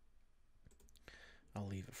 I'll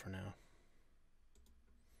leave it for now.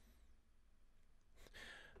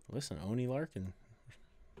 Listen, Oni Larkin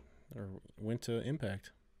went to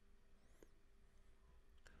Impact.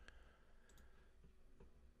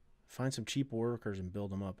 Find some cheap workers and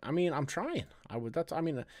build them up. I mean, I'm trying.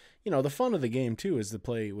 The fun of the game too is to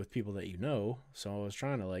play with people that you know. So I was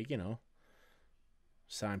trying to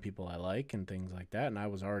sign people I like and things like that. And I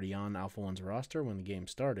was already on Alpha One's roster when the game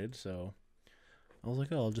started, so I was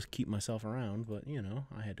like, oh, I'll just keep myself around. But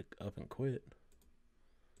I had to up and quit,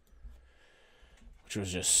 which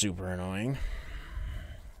was just super annoying.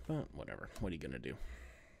 But whatever. What are you gonna do?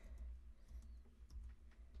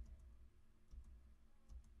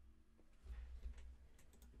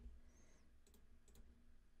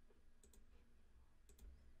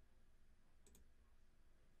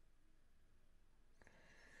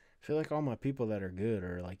 I feel like all my people that are good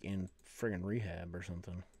are like in friggin' rehab or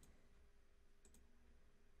something.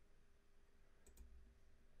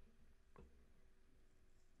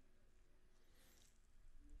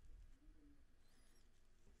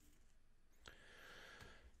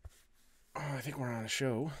 Oh, I think we're on a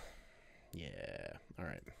show. Yeah. All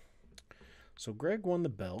right. So Greg won the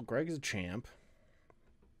belt. Greg's a champ.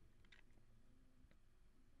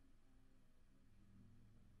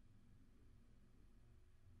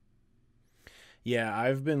 Yeah,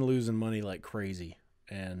 I've been losing money like crazy,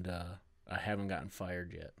 and I haven't gotten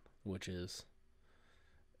fired yet, which is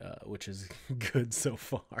good so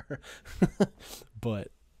far. But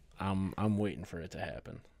I'm waiting for it to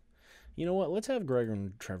happen. You know what? Let's have Greg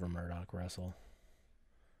and Trevor Murdoch wrestle.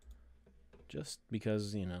 Just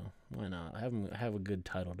because, why not? Have a good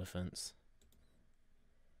title defense.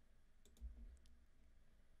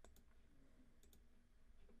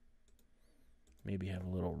 Maybe have a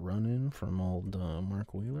little run-in from old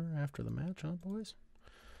Mark Wheeler after the match, huh, boys?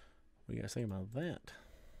 What do you guys think about that?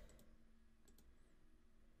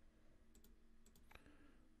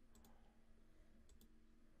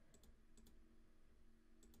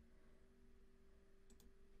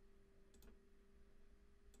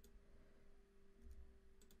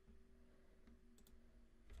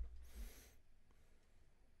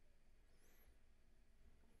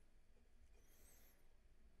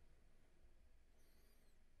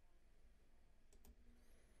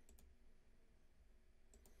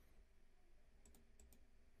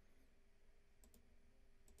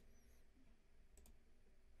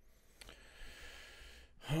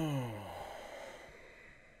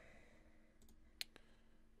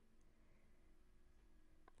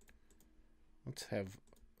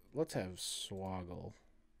 Let's have Swoggle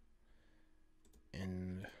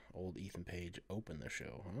and old Ethan Page open the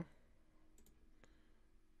show, huh?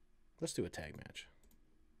 Let's do a tag match.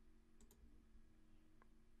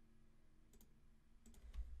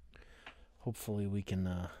 Hopefully they can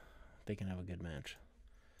have a good match.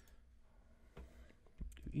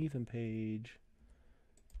 Ethan Page.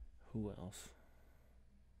 Who else?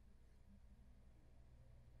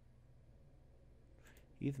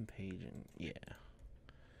 Ethan Page and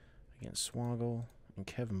against Swoggle and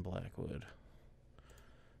Kevin Blackwood.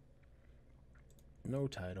 No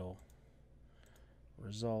title.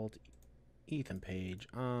 Result. Ethan Page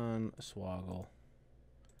on Swoggle.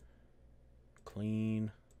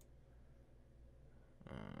 Clean.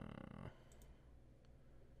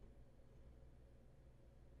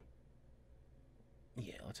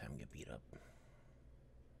 Yeah, let's have him get beat up.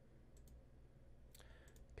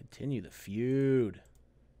 Continue the feud.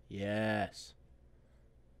 Yes.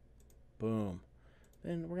 Boom.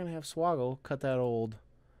 Then we're going to have Swoggle cut that old.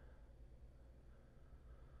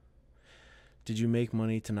 Did you make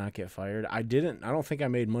money to not get fired? I didn't. I don't think I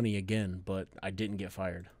made money again, but I didn't get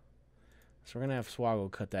fired. So we're going to have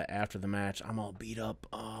Swoggle cut that after the match. I'm all beat up.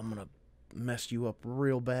 Oh, I'm going to mess you up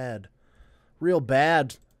real bad. Real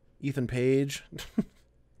bad, Ethan Page.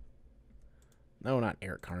 No, not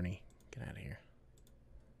Eric Carney. Get out of here.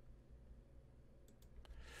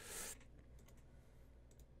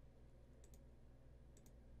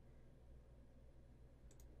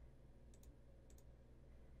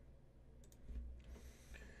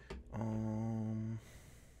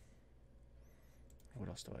 What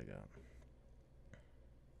else do I got?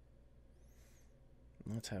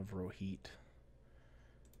 Let's have Rohit.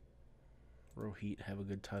 Rohit have a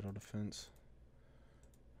good title defense.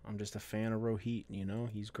 I'm just a fan of Rohit, you know?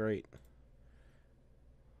 He's great.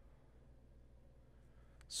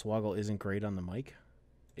 Swoggle isn't great on the mic.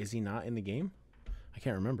 Is he not in the game? I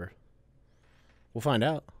can't remember. We'll find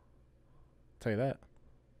out. I'll tell you that.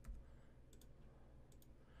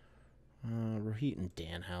 Rohit and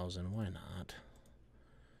Danhausen. Why not?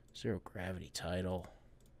 Zero gravity title.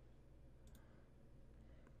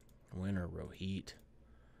 Winner Rohit.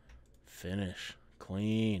 Finish.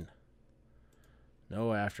 Clean.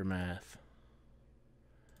 No aftermath.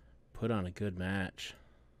 Put on a good match.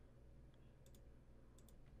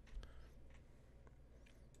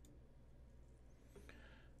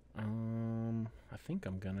 I think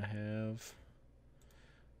I'm gonna have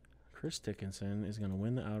Chris Dickinson is gonna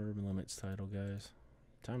win the Outer Limits title, guys.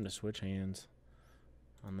 Time to switch hands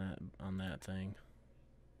on that thing.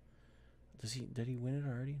 Did he win it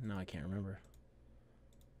already? No, I can't remember.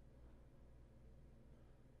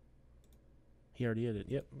 He already did it.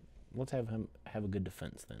 Yep. Let's have him have a good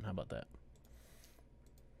defense then. How about that?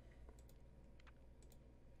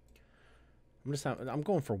 I'm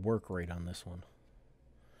going for work rate on this one.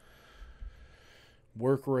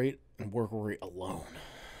 Work rate and work rate alone.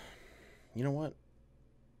 You know what?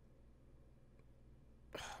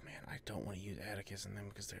 Oh man, I don't want to use Atticus in them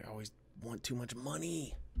because they always want too much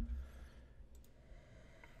money.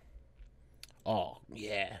 Oh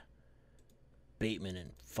yeah. Bateman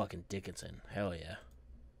and fucking Dickinson. Hell yeah.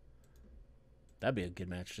 That'd be a good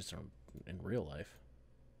match just in real life.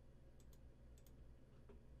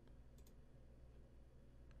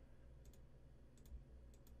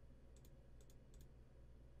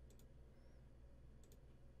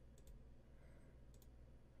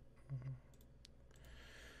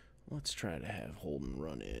 Let's try to have Holden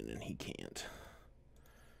run in, and he can't.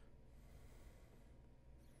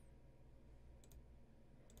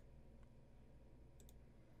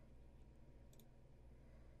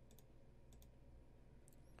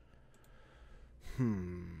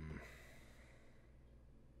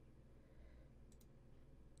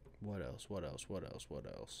 What else? What else? What else? What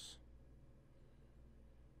else?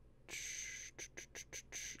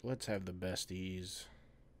 Let's have the besties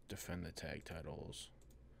defend the tag titles.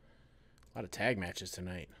 A lot of tag matches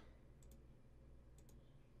tonight.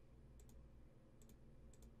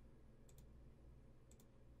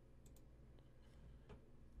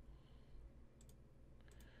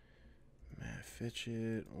 Matt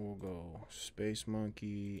Fitchett. We'll go Space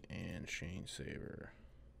Monkey and Shane Saber.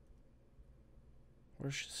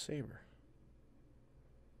 Where's Saber?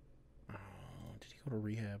 Oh, did he go to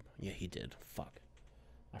rehab? Yeah, he did. Fuck.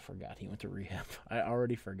 I forgot he went to rehab. I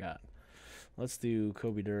already forgot. Let's do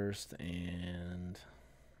Kobe Durst and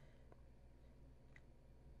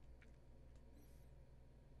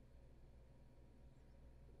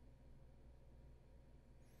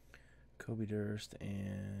Kobe Durst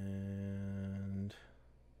and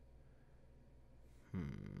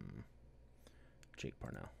Jake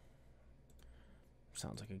Parnell.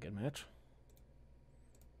 Sounds like a good match.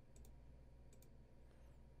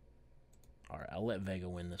 All right, I'll let Vega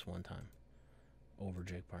win this one time over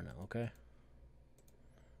Jake Parnell, okay?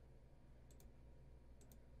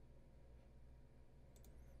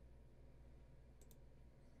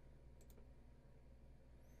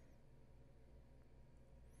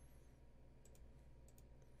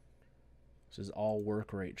 This is all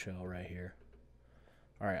work rate show right here.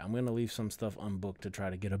 All right, I'm going to leave some stuff unbooked to try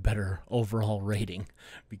to get a better overall rating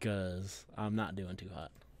because I'm not doing too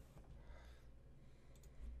hot.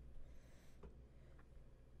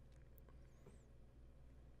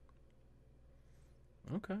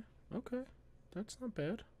 Okay. Okay. That's not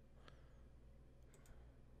bad.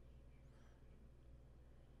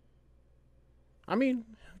 I mean,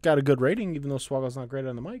 got a good rating, even though Swaggl's not great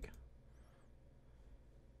on the mic.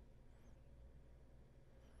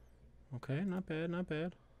 Okay, not bad, not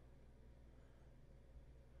bad.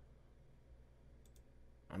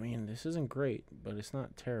 I mean, this isn't great, but it's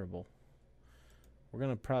not terrible. We're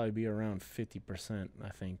going to probably be around 50%, I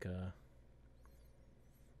think.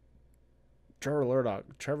 Trevor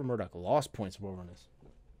Murdoch lost points of overness.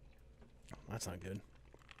 That's not good.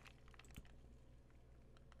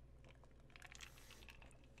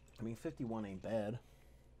 I mean, 51 ain't bad.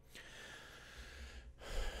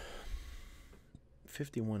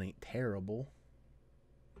 51 ain't terrible.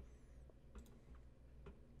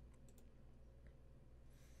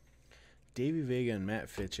 Davey Vega and Matt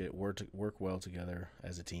Fitchett work well together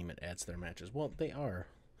as a team. It adds to their matches. Well, they are.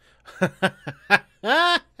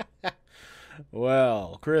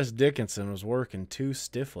 Well, Chris Dickinson was working too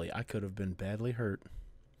stiffly. I could have been badly hurt.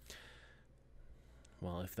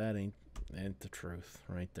 Well, if that ain't the truth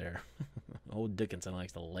right there. Old Dickinson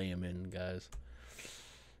likes to lay him in, guys.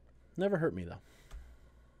 Never hurt me, though.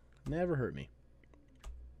 Never hurt me.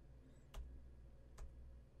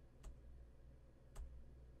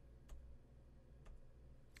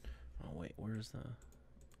 Oh, wait. Where's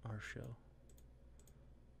our show?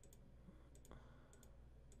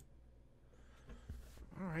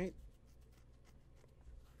 All right.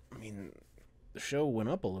 I mean, the show went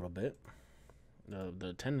up a little bit. The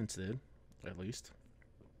attendance did, at least.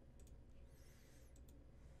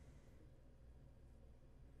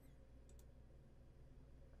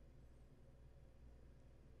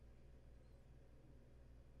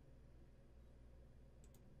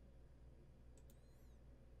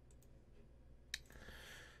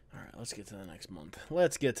 All right, let's get to the next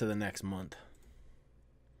month.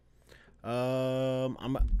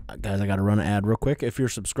 Guys, I got to run an ad real quick. If you're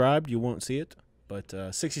subscribed, you won't see it, but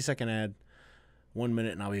 60-second ad, 1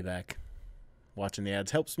 minute, and I'll be back. Watching the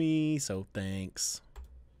ads helps me, so thanks.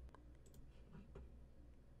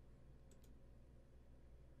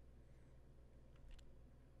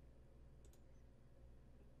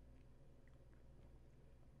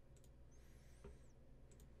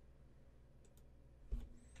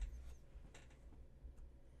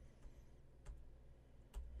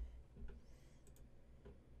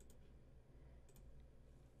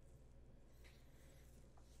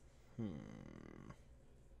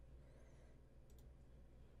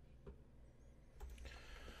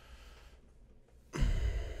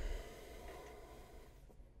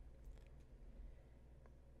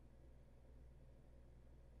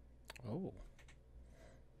 Oh.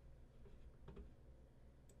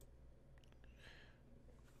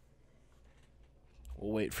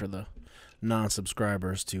 We'll wait for the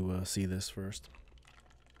non-subscribers to see this first.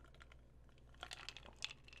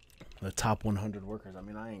 The top 100 workers. I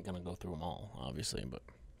mean, I ain't going to go through them all, obviously, but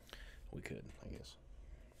we could, I guess.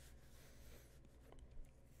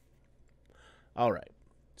 All right.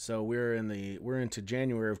 So we're into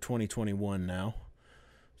January of 2021 now.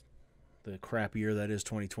 The crap year that is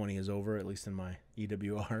 2020 is over, at least in my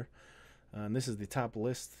EWR. And this is the top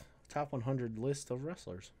 100 list of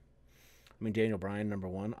wrestlers. I mean, Daniel Bryan, number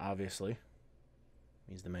 1, obviously.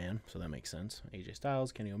 He's the man, so that makes sense. AJ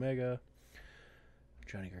Styles, Kenny Omega,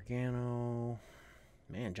 Johnny Gargano.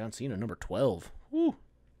 Man, John Cena, number 12. Woo!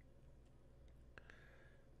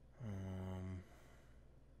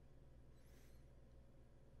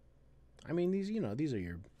 I mean, these are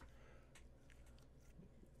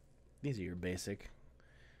your basic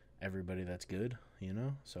everybody that's good,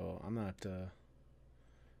 So I'm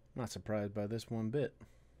not surprised by this one bit.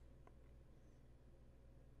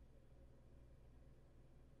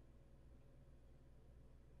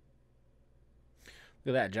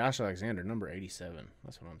 Look at that, Josh Alexander, number 87.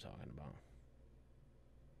 That's what I'm talking about.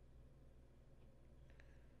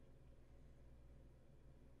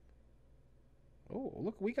 Oh,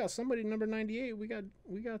 look, we got somebody number 98. We got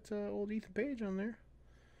old Ethan Page on there.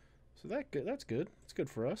 So that's good. It's good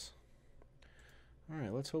for us. All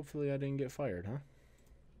right, let's hopefully I didn't get fired, huh?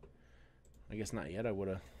 I guess not yet. I would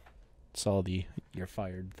have saw the you're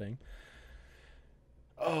fired thing.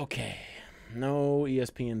 Okay. No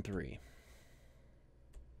ESPN 3.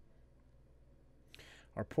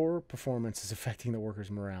 Our poor performance is affecting the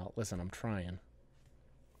workers' morale. Listen, I'm trying.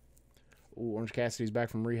 Ooh, Orange Cassidy's back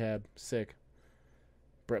from rehab. Sick.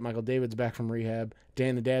 Brett Michael David's back from rehab.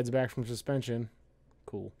 Dan the Dad's back from suspension.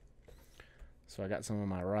 Cool. So I got some of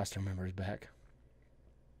my roster members back.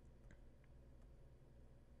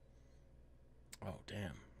 Oh,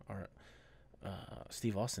 damn. Our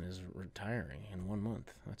Steve Austin is retiring in 1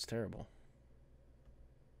 month. That's terrible.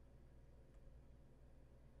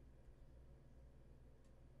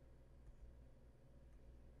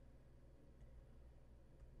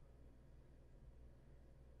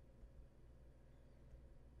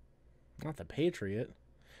 Not the Patriot.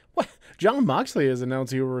 What? John Moxley has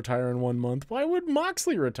announced he will retire in 1 month. Why would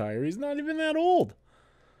Moxley retire? He's not even that old.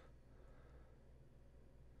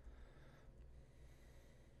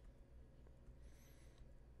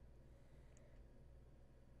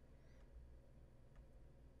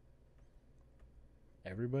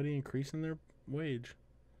 Everybody increasing their wage.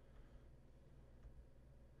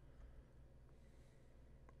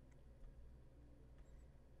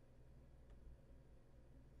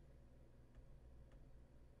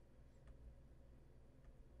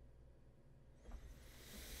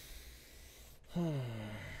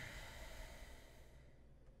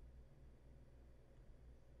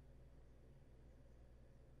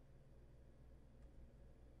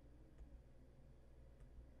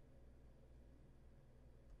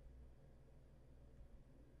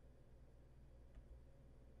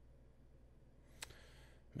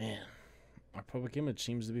 Man, our public image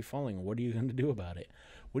seems to be falling. What are you going to do about it?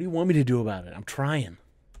 What do you want me to do about it? I'm trying.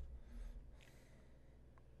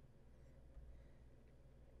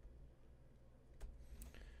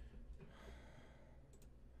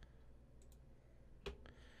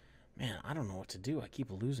 Man, I don't know what to do. I keep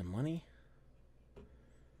losing money.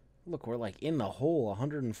 Look, we're like in the hole,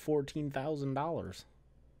 $114,000.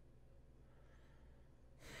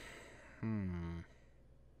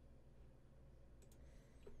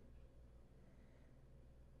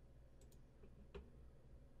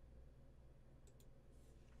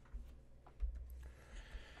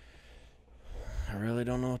 I really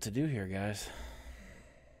don't know what to do here, guys.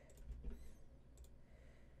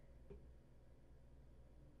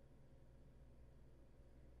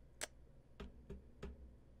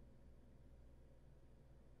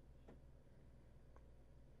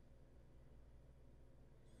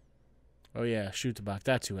 Oh yeah, shoot the box.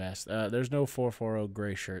 That's who asked. There's no 440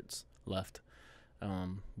 gray shirts left.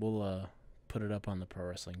 We'll put it up on the pro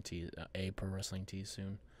wrestling tee, pro wrestling tee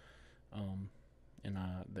soon. And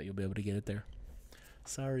that you'll be able to get it there.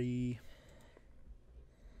 Sorry.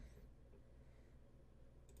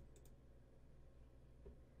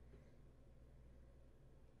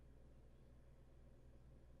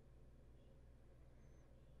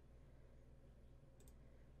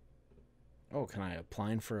 Oh, can I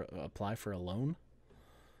apply for a loan?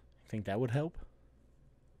 Think that would help?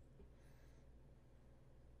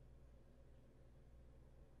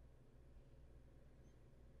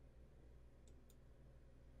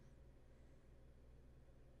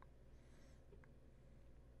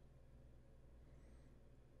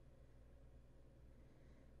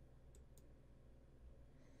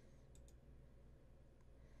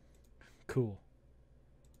 Cool.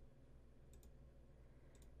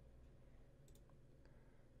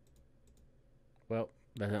 Well,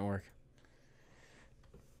 that didn't work.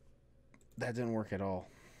 That didn't work at all.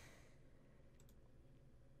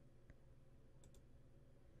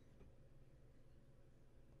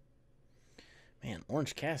 Man,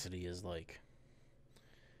 Orange Cassidy is like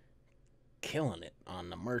killing it on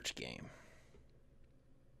the merch game.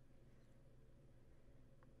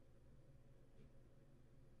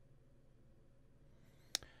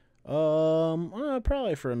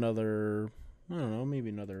 Probably for another, I don't know, maybe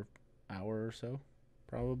another hour or so,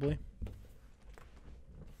 probably.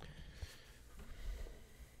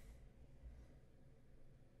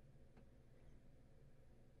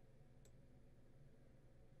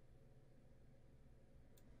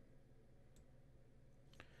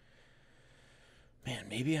 Man,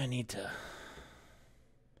 maybe I need to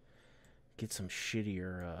get some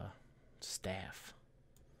shittier staff.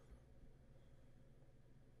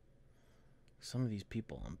 Some of these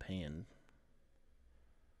people I'm paying,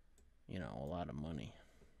 a lot of money.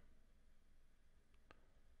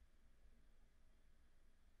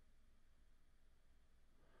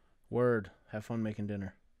 Word. Have fun making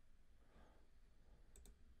dinner.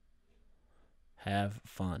 Have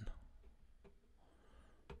fun.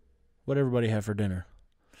 What everybody have for dinner?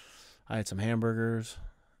 I had some hamburgers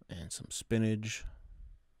and some spinach.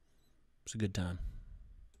 It's a good time.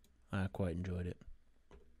 I quite enjoyed it.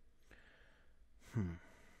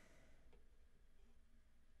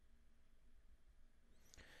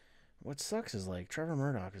 What sucks is like Trevor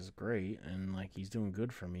Murdoch is great and like he's doing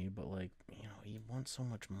good for me, but like, he wants so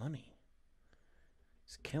much money.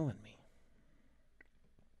 It's killing me.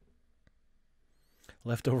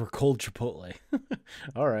 Leftover cold Chipotle.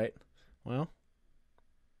 All right. Well,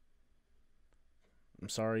 I'm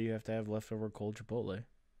sorry you have to have leftover cold Chipotle.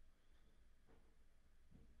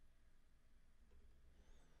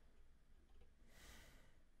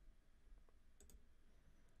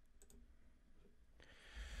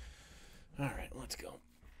 All right, let's go.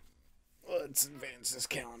 Let's advance this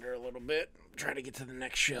calendar a little bit. Try to get to the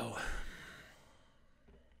next show.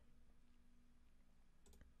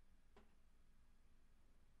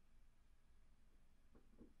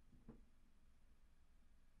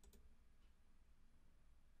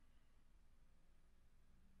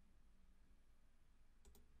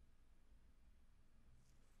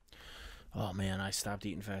 Oh man, I stopped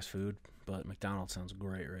eating fast food, but McDonald's sounds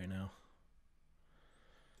great right now.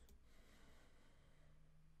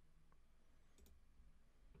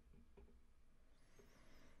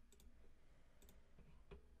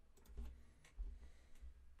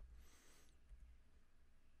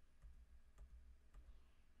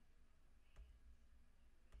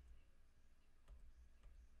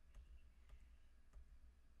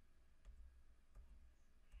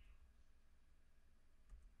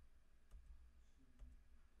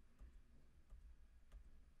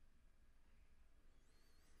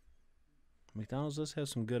 McDonald's does have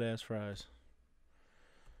some good ass fries.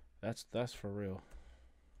 That's for real.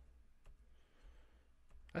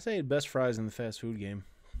 I say the best fries in the fast food game.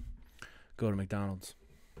 Go to McDonald's.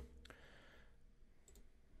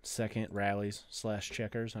 Second, Rallies /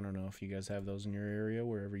 Checkers. I don't know if you guys have those in your area,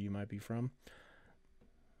 wherever you might be from.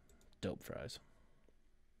 Dope fries.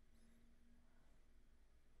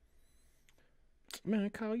 Man,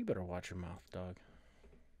 Kyle, you better watch your mouth, dog.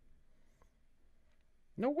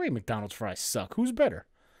 No way McDonald's fries suck. Who's better?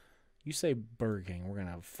 You say Burger King, we're going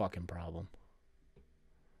to have a fucking problem.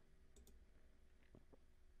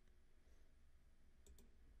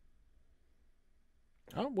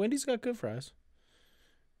 Oh, Wendy's got good fries.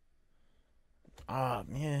 Ah,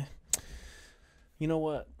 yeah. You know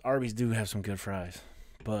what? Arby's do have some good fries.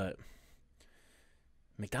 But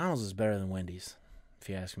McDonald's is better than Wendy's, if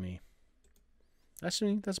you ask me. That's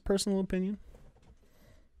a personal opinion.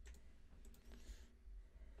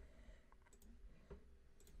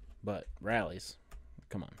 But Rallies,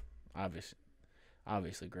 come on.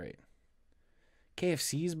 Obviously great.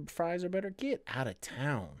 KFC's fries are better. Get out of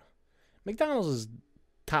town. McDonald's is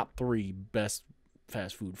top 3 best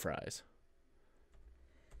fast food fries.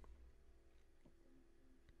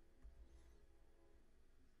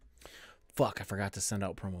 Fuck, I forgot to send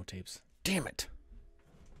out promo tapes. Damn it.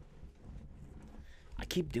 I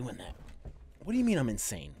keep doing that. What do you mean I'm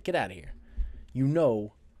insane? Get out of here. You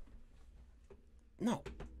know. No.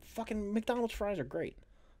 Fucking McDonald's fries are great.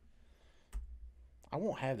 I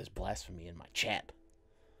won't have this blasphemy in my chat.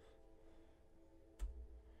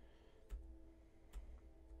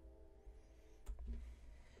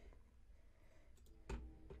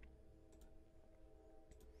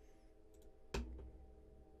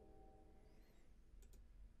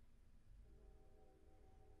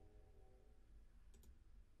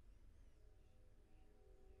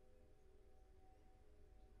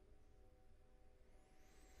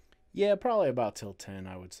 Yeah, probably about till 10,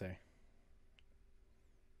 I would say.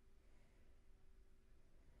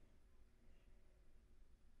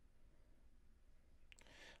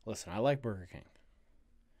 Listen, I like Burger King.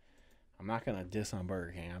 I'm not going to diss on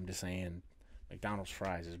Burger King. I'm just saying McDonald's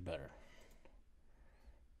fries is better.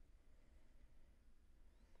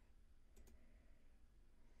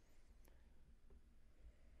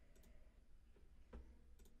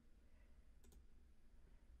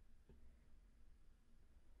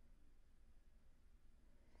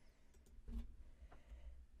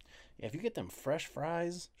 Yeah, if you get them fresh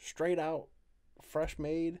fries, straight out, fresh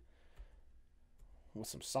made, with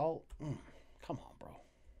some salt, come on, bro.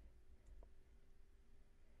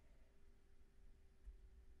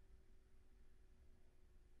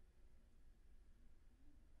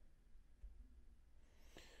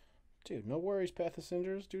 Dude, no worries, Path of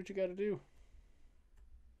Cinders. Do what you gotta do.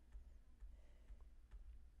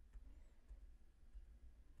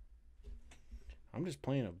 I'm just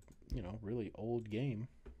playing a, really old game.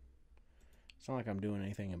 It's not like I'm doing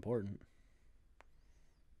anything important.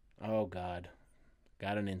 Oh, God.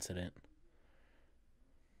 Got an incident.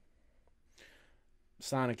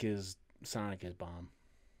 Sonic is bomb.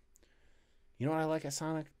 You know what I like at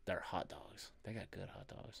Sonic? Their hot dogs. They got good hot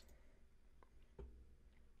dogs.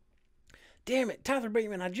 Damn it, Tyler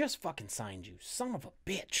Bateman, I just fucking signed you. Son of a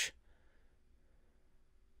bitch.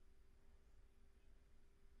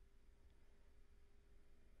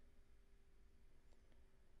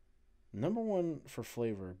 Number 1 for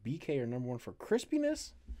flavor, BK, or number 1 for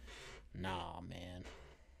crispiness? Nah, man.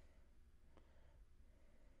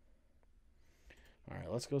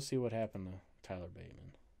 Alright, let's go see what happened to Tyler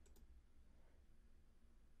Bateman.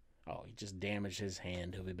 Oh, he just damaged his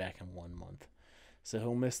hand. He'll be back in 1 month. So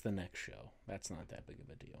he'll miss the next show. That's not that big of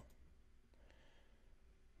a deal.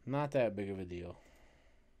 Not that big of a deal.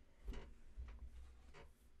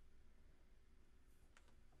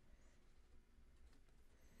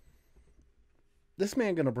 This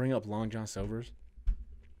man gonna bring up Long John Silver's?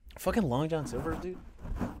 Fucking Long John Silver's, dude?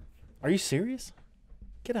 Are you serious?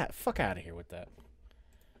 Fuck out of here with that.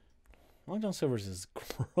 Long John Silver's is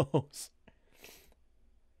gross.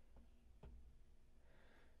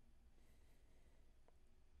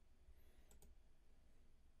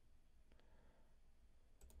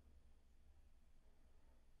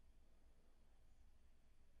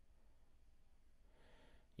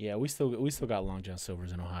 Yeah, we still got Long John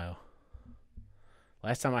Silver's in Ohio.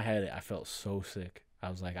 Last time I had it, I felt so sick. I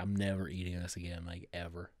was like, I'm never eating this again, like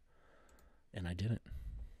ever. And I didn't.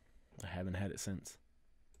 I haven't had it since.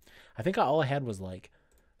 I think all I had was like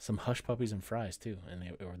some hush puppies and fries too, and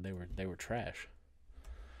they were trash.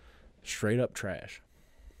 Straight up trash.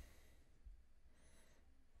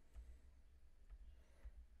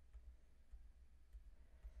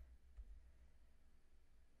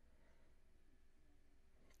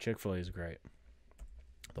 Chick-fil-A is great.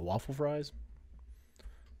 The waffle fries,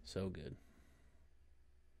 so good.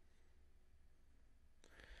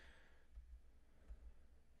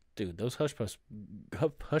 Dude, those hush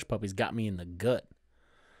puppies got me in the gut.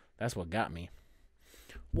 That's what got me.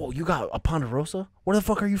 Whoa, you got a Ponderosa? Where the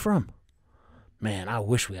fuck are you from? Man, I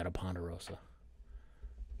wish we had a Ponderosa.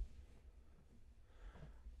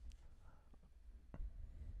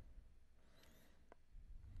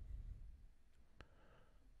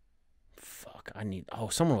 Fuck, I need. Oh,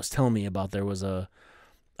 someone was telling me about there was a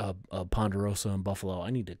Ponderosa in Buffalo. I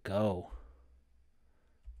need to go.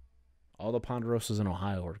 All the Ponderosas in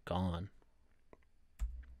Ohio are gone.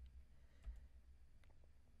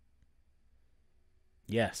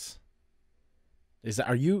 Yes. That's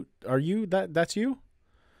you?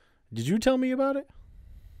 Did you tell me about it?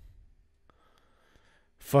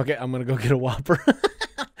 Fuck it, I'm gonna go get a Whopper.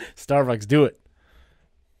 Starbucks, do it.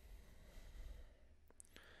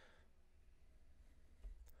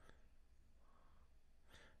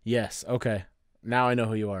 Yes, okay. Now I know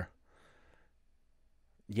who you are.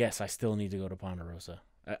 Yes, I still need to go to Ponderosa.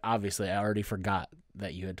 Obviously, I already forgot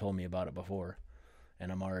that you had told me about it before,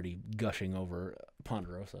 and I'm already gushing over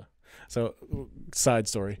Ponderosa. So, side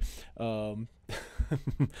story. Um,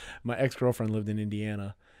 my ex girlfriend lived in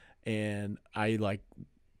Indiana, and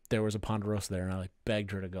there was a Ponderosa there, and I like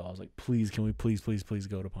begged her to go. I was like, please, can we please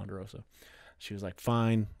go to Ponderosa? She was like,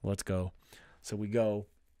 fine, let's go. So we go,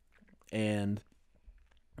 and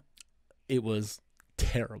it was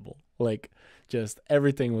terrible. Like, just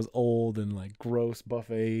everything was old and like gross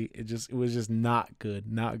buffet. It was just not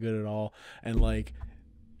good, not good at all. And like,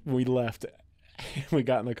 we left, we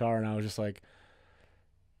got in the car, and I was just like,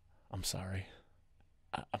 I'm sorry.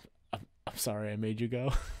 I'm sorry I made you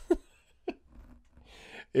go.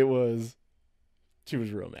 It was, she was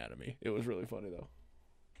real mad at me. It was really funny though.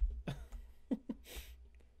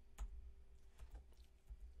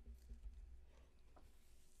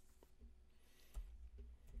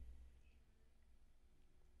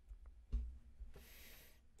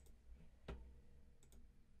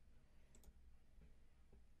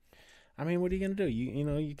 I mean, what are you gonna do?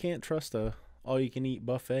 You can't trust a all you can eat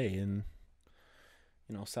buffet in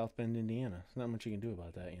South Bend, Indiana. There's not much you can do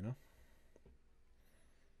about that.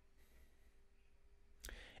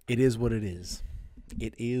 It is what it is.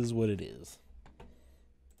 It is what it is.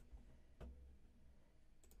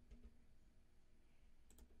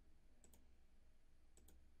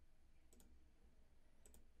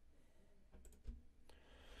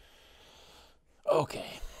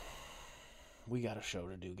 Okay, we got a show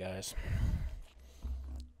to do, guys.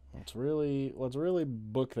 Let's really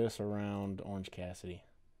book this around Orange Cassidy.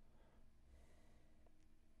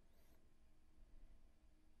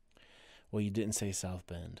 Well, you didn't say South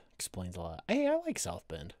Bend. Explains a lot. Hey, I like South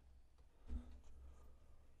Bend.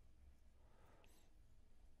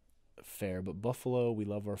 Fair, but Buffalo, we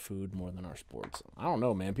love our food more than our sports. I don't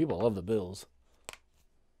know, man. People love the Bills.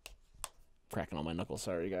 Cracking on my knuckles.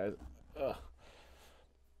 Sorry, guys. Ugh.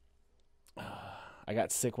 I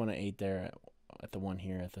got sick when I ate there at the one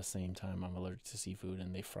here at the same time. I'm allergic to seafood,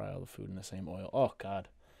 and they fry all the food in the same oil. Oh, God.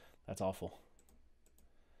 That's awful.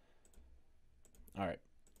 All right.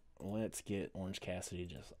 Let's get Orange Cassidy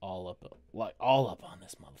just all up on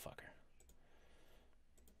this motherfucker.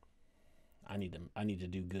 I need to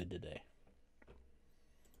do good today.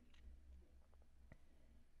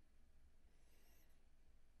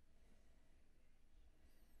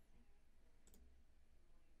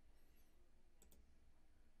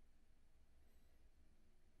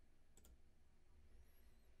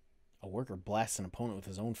 A worker blasts an opponent with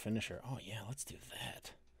his own finisher. Oh yeah, let's do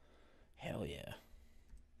that. Hell yeah.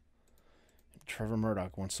 Trevor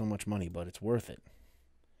Murdoch wants so much money, but it's worth it.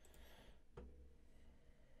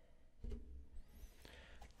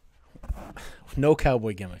 No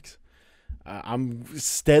cowboy gimmicks. I'm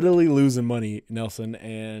steadily losing money, Nelson,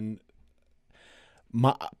 and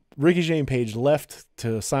my Ricky Jane Page left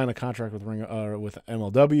to sign a contract with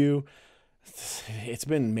MLW. It's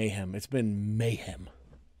been mayhem. It's been mayhem.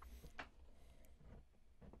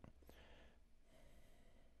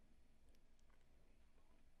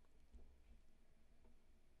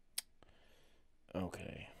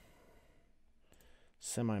 Okay.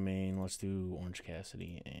 Semi-main, let's do Orange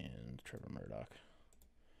Cassidy and Trevor Murdoch.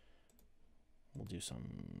 We'll do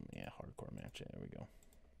some, yeah, hardcore match. There we go.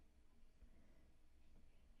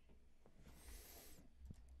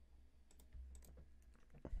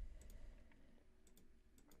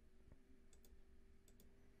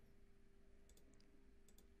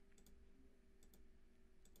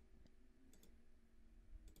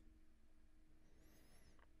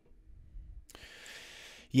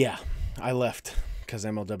 Yeah, I left because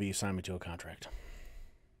MLW signed me to a contract.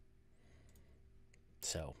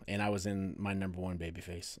 So, and I was in my #1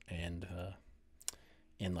 babyface and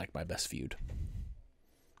in like my best feud.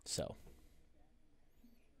 So,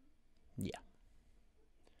 yeah.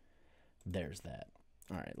 There's that.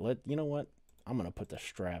 All right, you know what? I'm gonna put the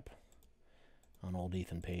strap on old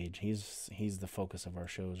Ethan Page. He's the focus of our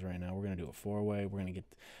shows right now. We're gonna do a 4-way. We're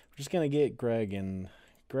just gonna get Greg and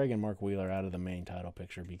Mark Wheeler out of the main title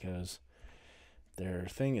picture because their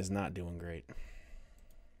thing is not doing great.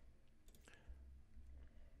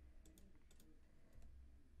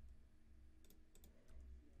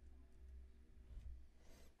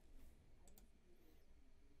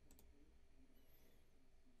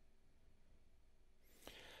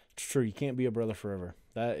 It's true. You can't be a brother forever.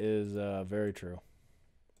 That is very true.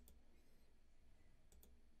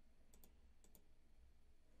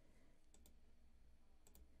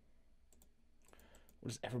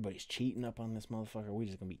 Everybody's cheating up on this motherfucker. We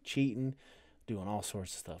just gonna be cheating, doing all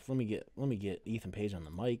sorts of stuff. Let me get Ethan Page on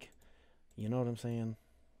the mic. You know what I'm saying?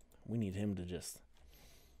 We need him to just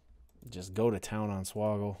go to town on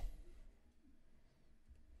Swoggle.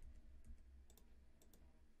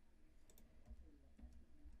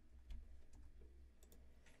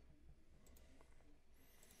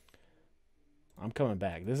 I'm coming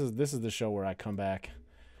back. This is the show where I come back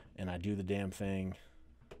and I do the damn thing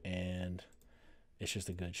and it's just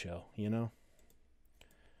a good show, you know?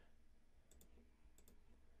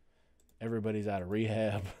 Everybody's out of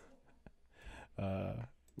rehab.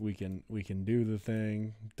 We can do the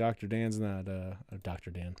thing. Dr. Dan's not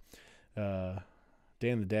Dr. Dan.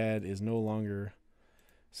 Dan the Dad is no longer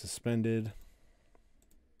suspended.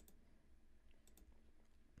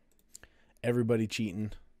 Everybody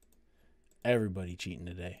cheating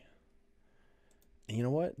today. And you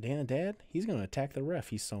know what? Dan the Dad, he's going to attack the ref.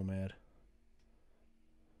 He's so mad.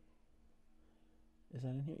 Is that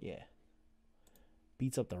in here? Yeah.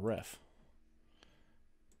 Beats up the ref.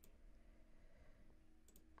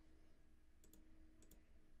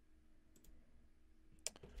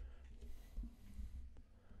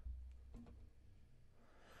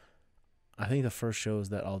 I think the first shows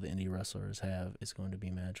that all the indie wrestlers have is going to be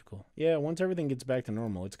magical. Yeah, once everything gets back to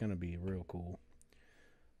normal, it's going to be real cool.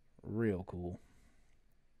 Real cool.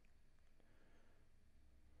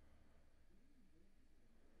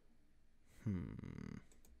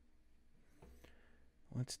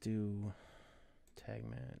 Let's do tag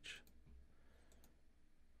match.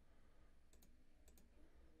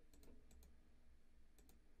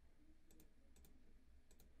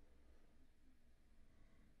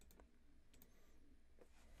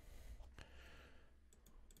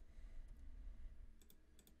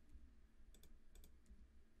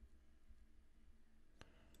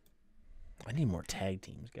 I need more tag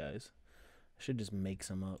teams, guys. I should just make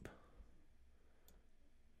some up.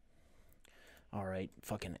 All right,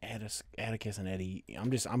 fucking Atticus and Eddie.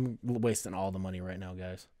 I'm wasting all the money right now,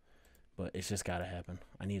 guys. But it's just gotta happen.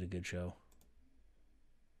 I need a good show.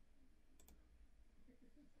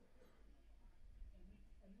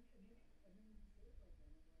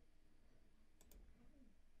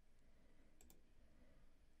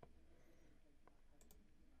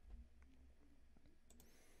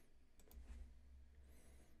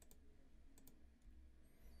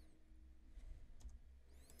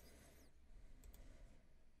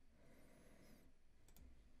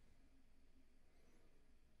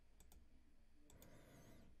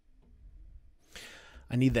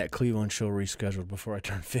 I need that Cleveland show rescheduled before I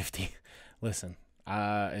turn 50. Listen,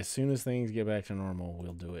 as soon as things get back to normal,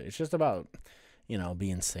 we'll do it. It's just about,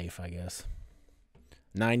 being safe, I guess.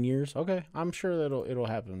 9 years? Okay, I'm sure that it'll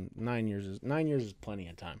happen. 9 years is plenty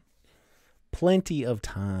of time. Plenty of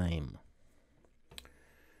time.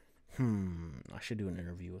 I should do an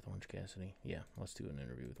interview with Orange Cassidy. Yeah, let's do an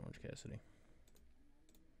interview with Orange Cassidy.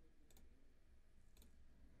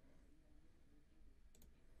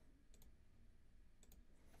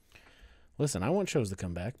 Listen, I want shows to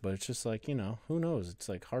come back, but it's just like, who knows? It's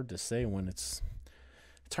like hard to say when it's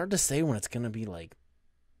hard to say when it's going to be like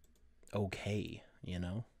okay,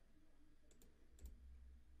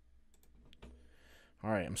 All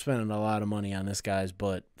right, I'm spending a lot of money on this guy's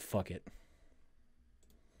butt. Fuck it.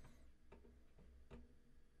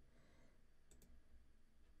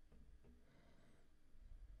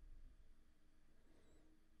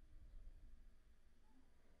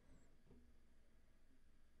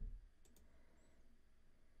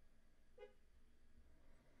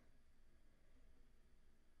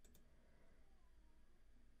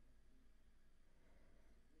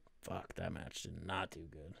 Fuck, that match did not do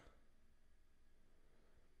good.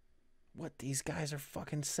 What? These guys are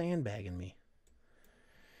fucking sandbagging me.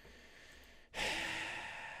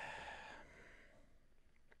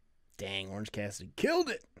 Dang, Orange Cassidy killed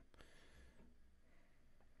it.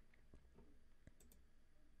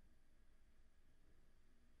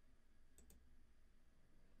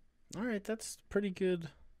 All right, that's pretty good.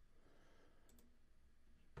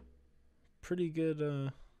 Pretty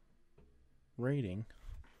good rating.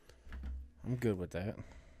 I'm good with that.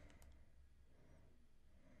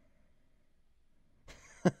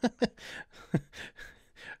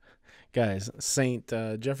 Guys,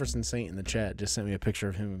 Jefferson Saint in the chat just sent me a picture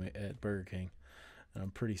of him at Burger King, and I'm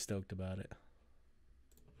pretty stoked about it.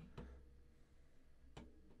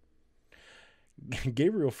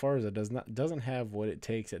 Gabriel Farza doesn't have what it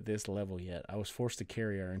takes at this level yet. I was forced to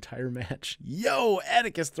carry our entire match. Yo,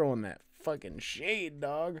 Atticus throwing that fucking shade,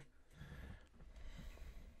 dog.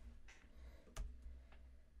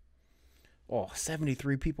 Oh,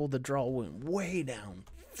 73 people. The draw went way down.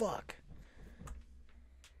 Fuck.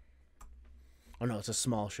 Oh, no, it's a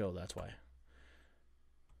small show. That's why.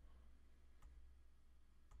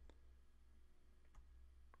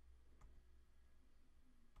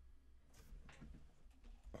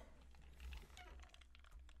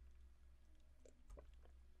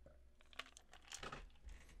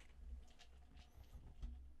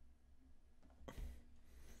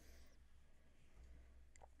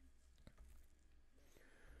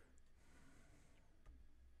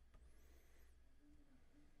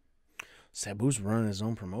 Sabu's running his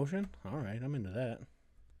own promotion? All right, I'm into that.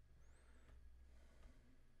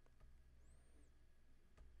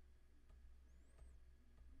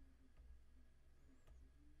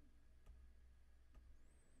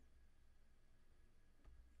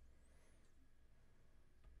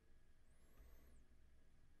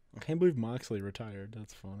 I can't believe Moxley retired.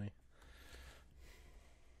 That's funny.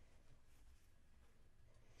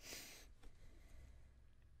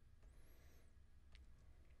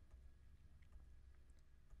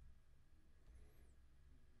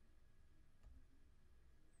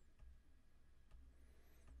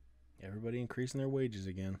 Everybody increasing their wages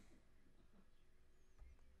again.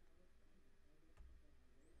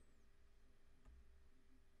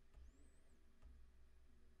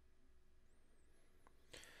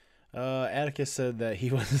 Atticus said that he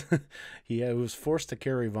was forced to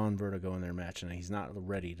carry Von Vertigo in their match, and he's not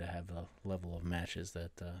ready to have the level of matches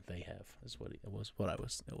that they have. Is what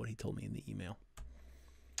he told me in the email.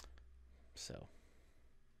 So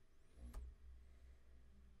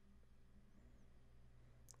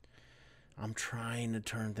I'm trying to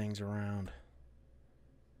turn things around.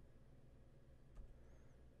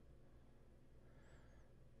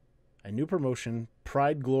 A new promotion,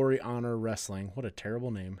 Pride, Glory, Honor Wrestling, what a terrible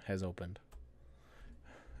name, has opened.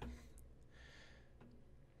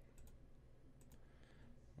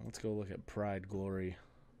 Let's go look at Pride, Glory,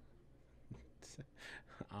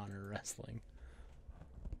 Honor Wrestling.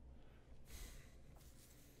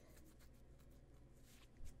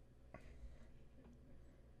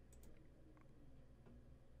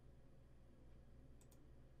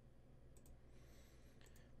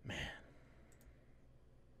 Man.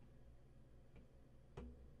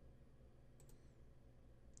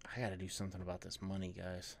 I gotta do something about this money,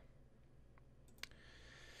 guys.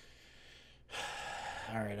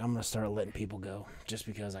 All right, I'm gonna start letting people go just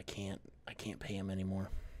because I can't pay them anymore.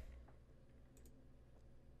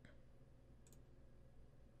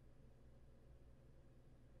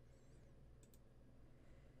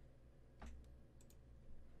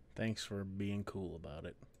 Thanks for being cool about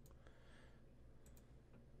it.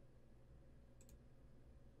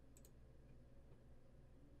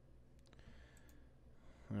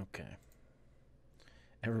 Okay.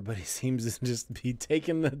 Everybody seems to just be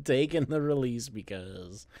taking the release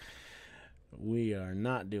because we are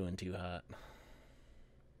not doing too hot.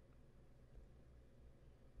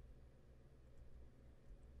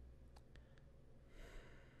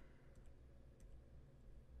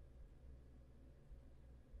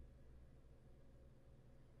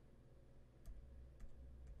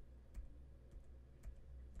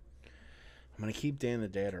 I'm going to keep Dan the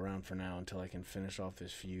Dad around for now until I can finish off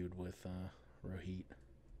this feud with Rohit.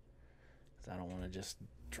 Because I don't want to just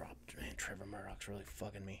drop. Man, Trevor Murdoch's really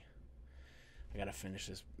fucking me. I got to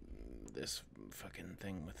finish this fucking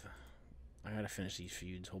thing with... I got to finish these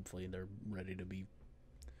feuds. Hopefully they're ready to be...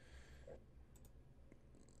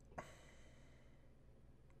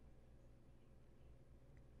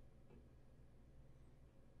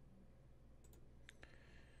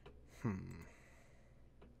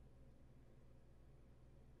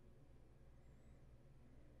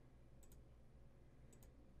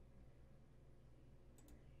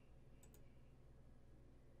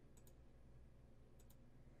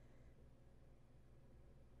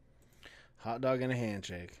 Hot dog and a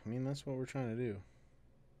handshake. I mean, that's what we're trying to do.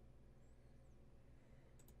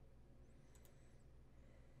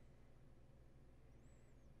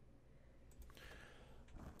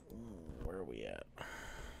 Where are we at?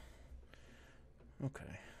 Okay.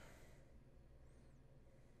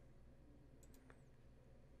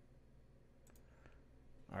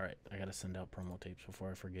 Alright, I gotta send out promo tapes before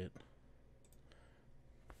I forget.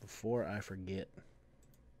 Before I forget.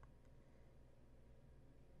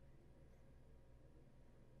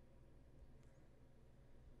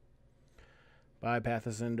 Bye, Path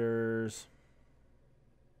Ascenders.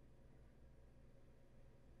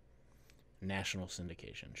 National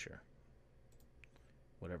syndication, sure.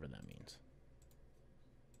 Whatever that means.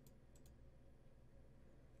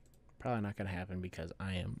 Probably not going to happen because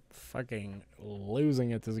I am fucking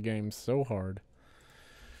losing at this game so hard.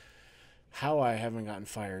 How I haven't gotten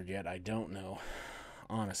fired yet, I don't know.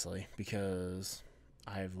 Honestly, because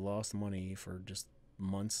I've lost money for just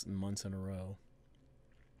months and months in a row.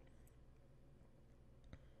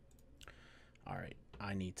 Alright,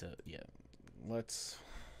 I need to, yeah,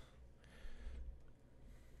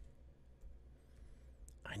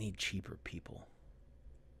 I need cheaper people.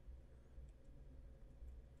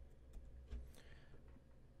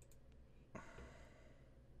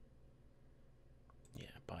 Yeah,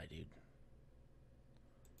 bye, dude.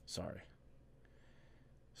 Sorry.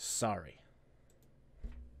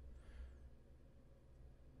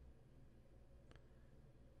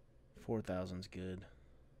 4,000's good.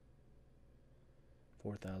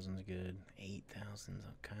 4,000's good. 8,000's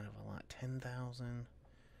kind of a lot. 10,000.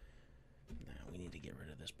 Nah, we need to get rid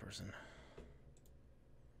of this person.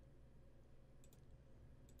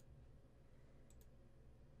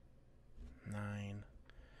 Nine.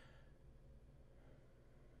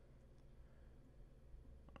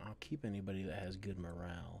 I'll keep anybody that has good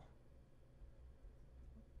morale.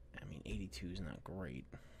 I mean, 82 is not great.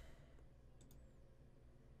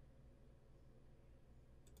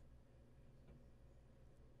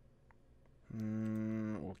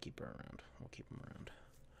 We'll keep her around. We'll keep them around.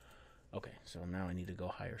 Okay, so now I need to go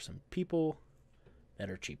hire some people that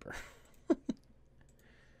are cheaper.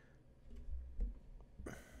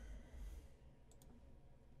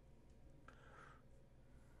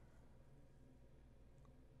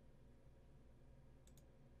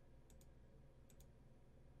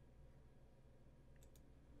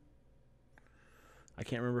 I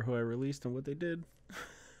can't remember who I released and what they did.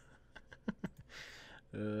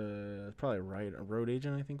 Probably Road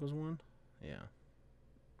Agent, I think, was one. Yeah.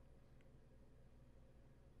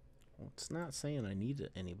 Well, it's not saying I need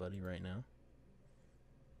anybody right now.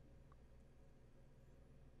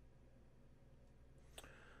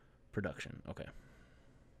 Production, okay.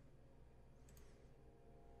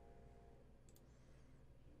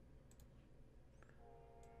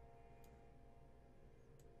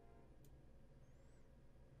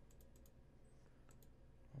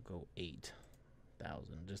 I'll go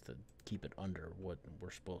 8,000 just to keep it under what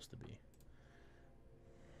we're supposed to be.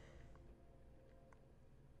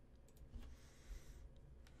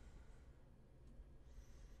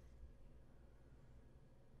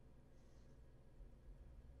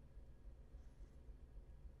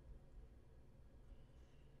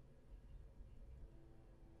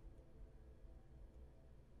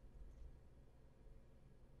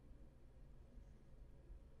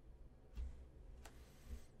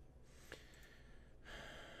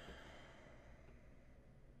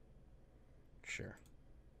 Sure.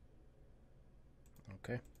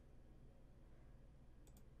 Okay.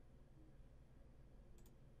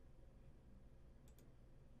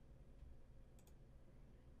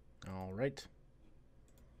 All right.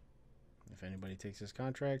 If anybody takes this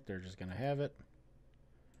contract, they're just going to have it.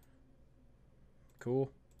 Cool.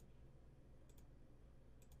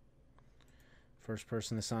 First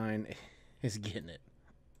person to sign is getting it.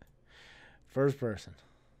 First person.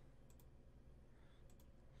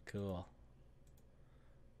 Cool.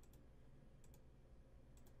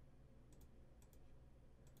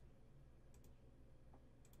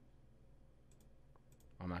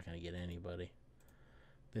 I'm not going to get anybody.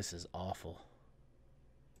 This is awful.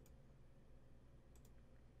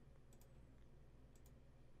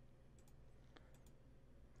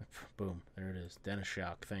 Boom. There it is. Dennis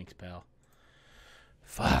Shock. Thanks, pal.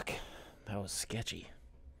 Fuck. That was sketchy.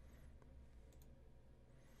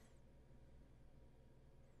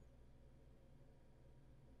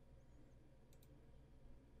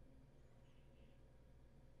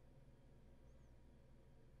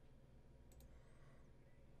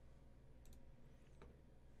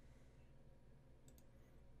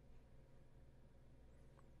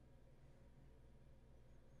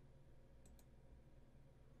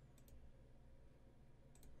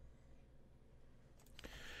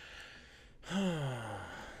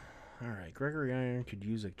 Gregory Iron could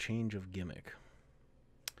use a change of gimmick.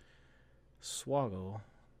 Swoggle.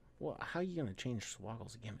 Well, how are you gonna change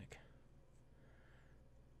Swoggle's gimmick?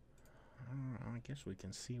 I guess we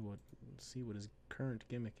can see what his current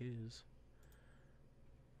gimmick is.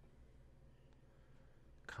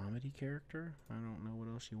 Comedy character? I don't know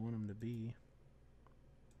what else you want him to be.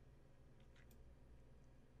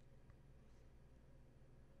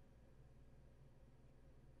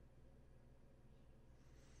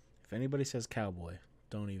 If anybody says cowboy,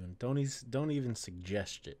 don't even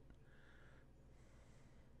suggest it.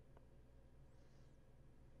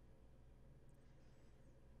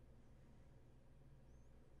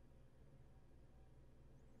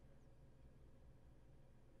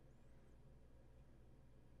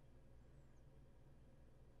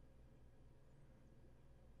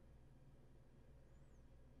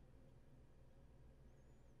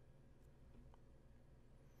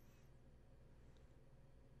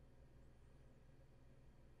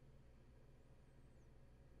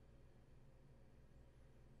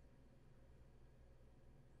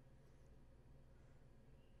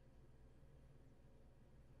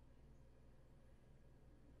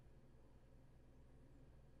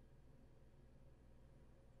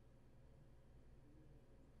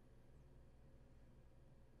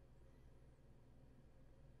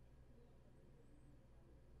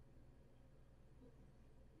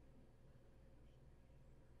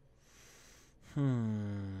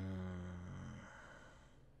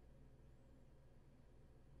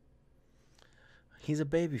 He's a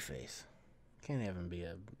babyface. Can't have him be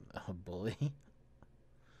a bully.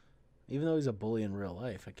 Even though he's a bully in real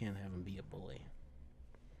life, I can't have him be a bully.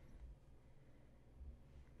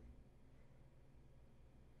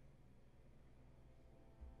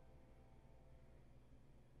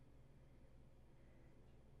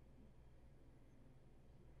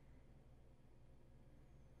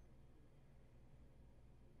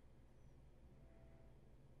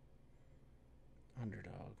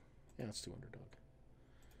 Underdog. Yeah, let's do underdog.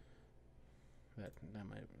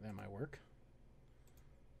 That might work.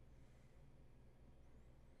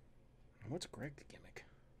 What's Greg's gimmick?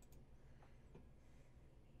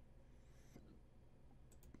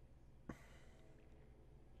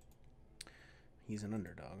 He's an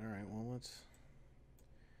underdog. All right, well, let's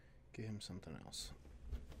give him something else.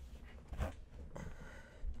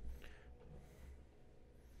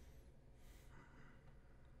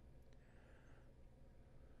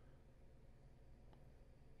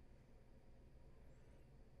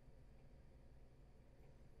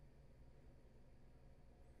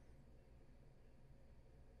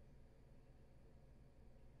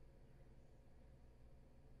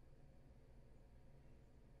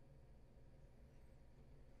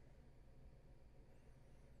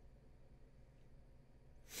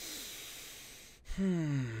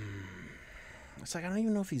 It's like I don't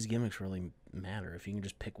even know if these gimmicks really matter. If you can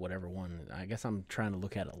just pick whatever one. I guess I'm trying to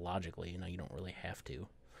look at it logically. You know, you don't really have to. You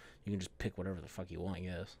can just pick whatever the fuck you want, I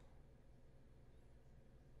guess.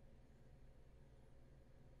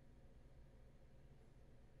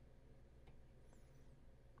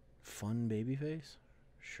 Fun babyface?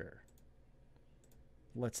 Sure.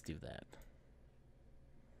 Let's do that.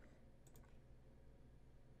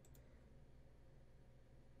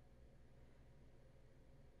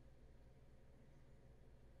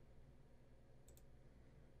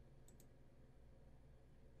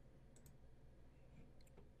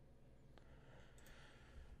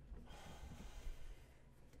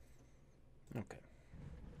 Okay.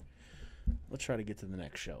 Let's try to get to the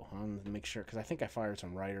next show. I'm gonna make sure, because I think I fired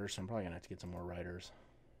some writers, so I'm probably going to have to get some more writers.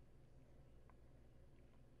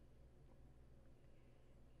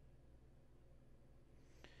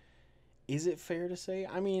 Is it fair to say?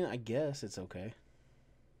 I mean, I guess it's okay.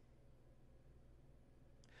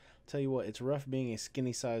 Tell you what, it's rough being a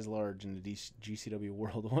skinny size large in the GCW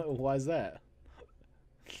world. Why is that?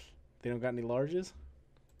 They don't got any larges?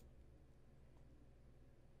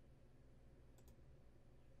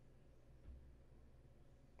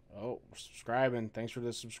 Oh, subscribing. Thanks for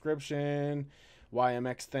the subscription.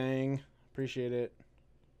 YMX thing. Appreciate it.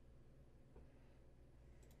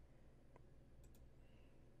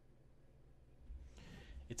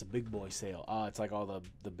 It's a big boy sale. It's like all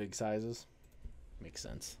the big sizes. Makes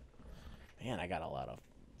sense. Man, I got a lot of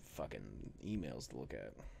fucking emails to look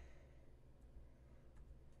at.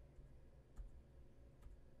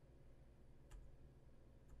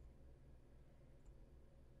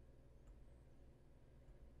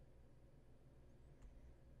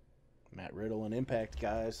 Matt Riddle and Impact,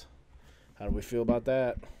 guys. How do we feel about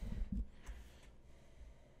that?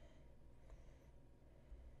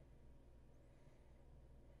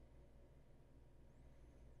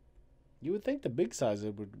 You would think the big size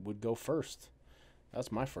would go first.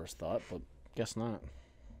 That's my first thought, but guess not.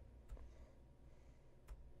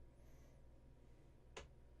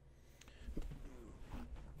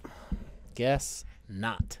 Guess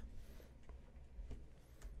not.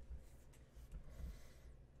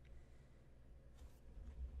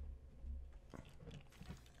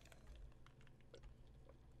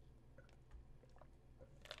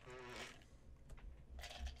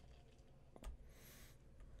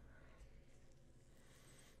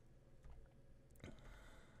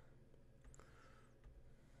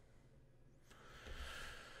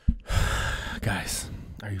 Guys,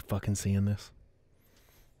 are you fucking seeing this?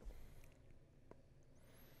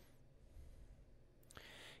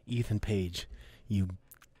 Ethan Page, you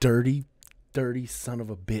dirty, dirty son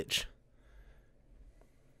of a bitch.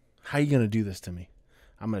 How you going to do this to me?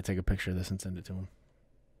 I'm going to take a picture of this and send it to him.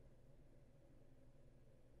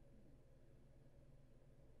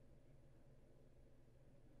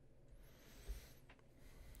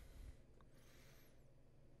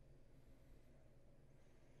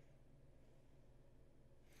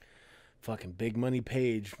 Fucking Big Money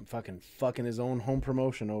Page fucking his own home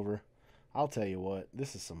promotion over. I'll tell you what,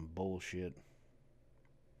 this is some bullshit.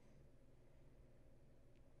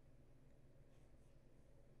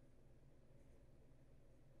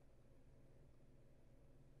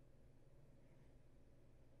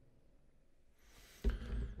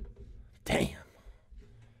 Damn.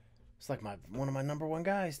 It's like one of my number one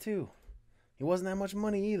guys, too. He wasn't that much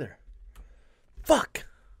money either. Fuck.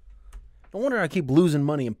 No wonder I keep losing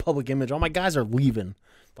money in public image. All my guys are leaving.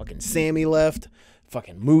 Fucking Sammy left.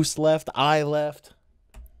 Fucking Moose left. I left.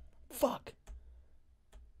 Fuck.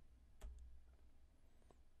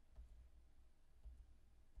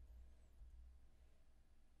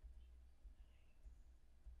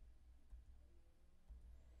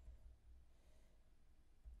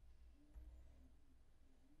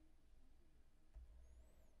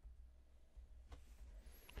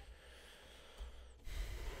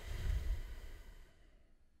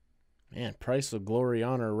 Man, price of glory,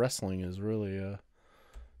 honor, wrestling is really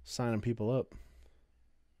signing people up.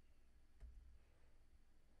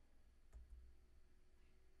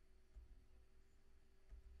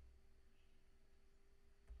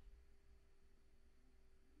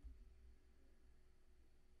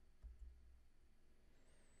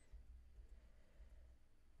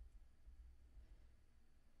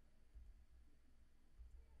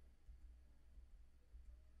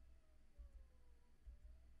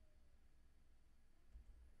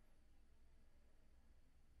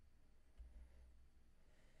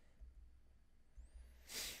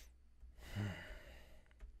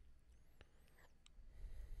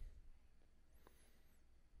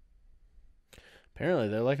 Apparently,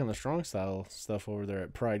 they're liking the strong style stuff over there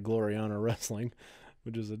at Pride, Glory, Honor Wrestling,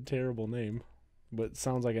 which is a terrible name, but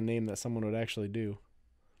sounds like a name that someone would actually do.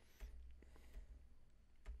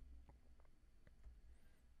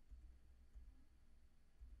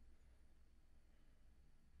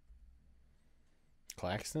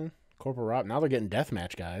 Claxton, Corporal Rob. Now they're getting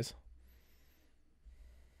deathmatch guys.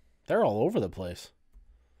 They're all over the place.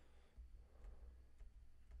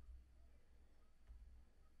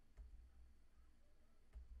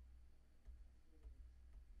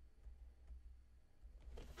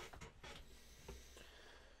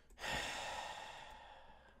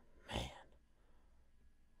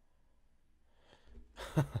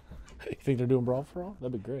 You think they're doing Brawl for All?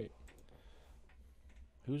 That'd be great.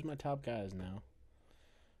 Who's my top guys now?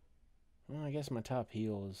 Well, I guess my top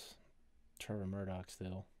heel is Trevor Murdoch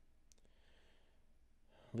still.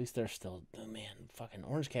 At least they're still... Oh, man, fucking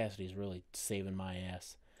Orange Cassidy's really saving my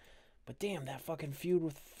ass. But damn, that fucking feud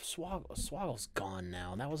with Swoggle. Swoggle's gone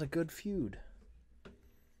now. That was a good feud.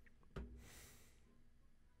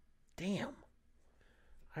 Damn.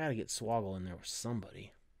 I gotta get Swoggle in there with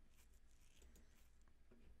somebody.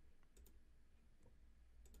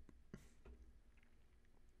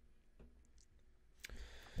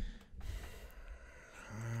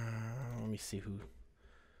 Let me see who.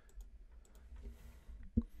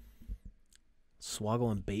 Swoggle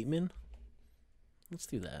and Bateman? Let's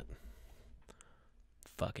do that.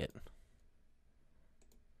 Fuck it.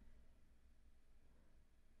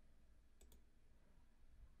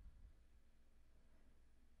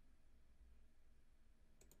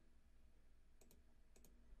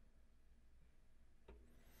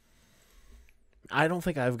 I don't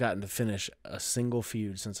think I've gotten to finish a single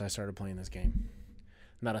feud since I started playing this game.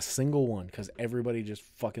 Not a single one, because everybody just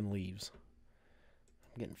fucking leaves.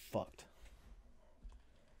 I'm getting fucked.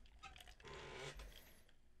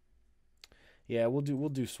 Yeah, we'll do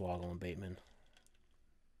Swoggle and Bateman.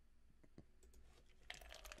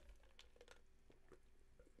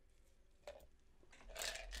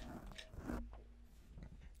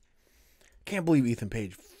 can't believe Ethan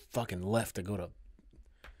Page fucking left to go to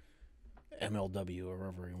MLW or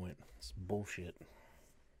wherever he went. It's bullshit.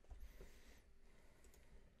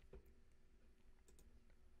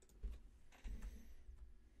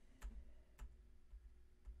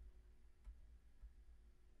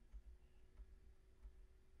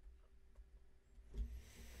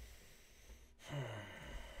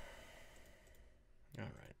 All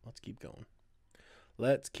right, let's keep going.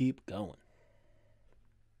 Let's keep going.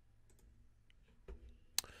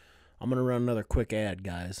 I'm going to run another quick ad,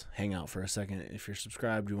 guys. Hang out for a second. If you're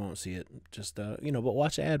subscribed, you won't see it. Just, but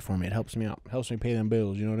watch the ad for me. It helps me out. Helps me pay them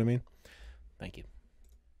bills. You know what I mean? Thank you.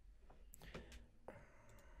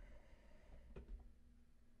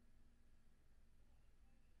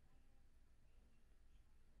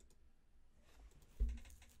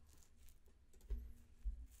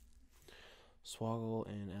 Swoggle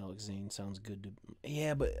and Alex Zane sounds good to...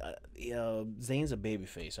 Yeah, but Zane's a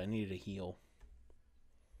babyface. I needed a heel.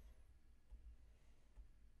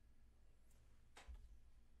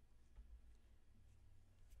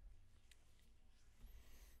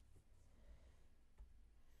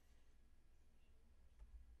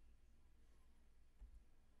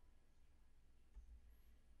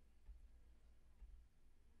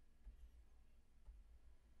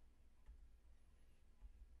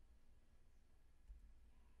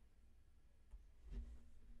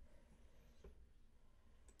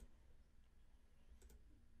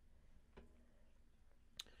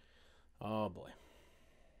 Oh, boy.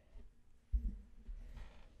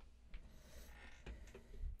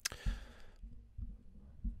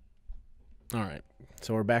 All right.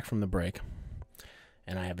 So we're back from the break,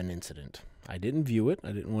 and I have an incident. I didn't view it.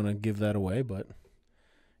 I didn't want to give that away, but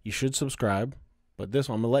you should subscribe. But this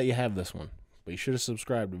one, I'm going to let you have this one. But you should have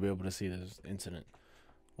subscribed to be able to see this incident.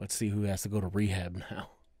 Let's see who has to go to rehab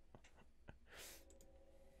now.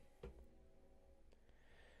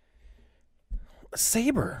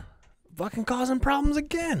 Saber. Fucking causing problems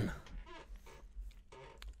again.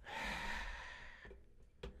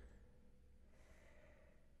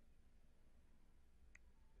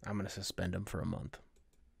 I'm going to suspend him for a month.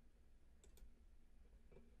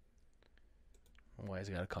 Why he's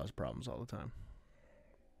got to cause problems all the time.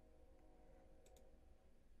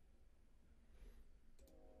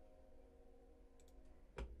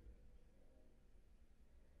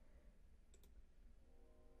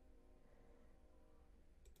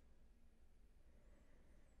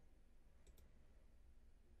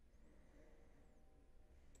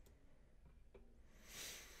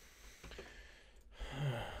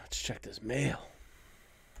 Let's check this mail.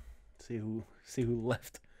 See who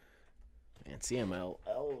left. Man,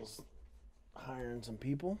 CMLL's hiring some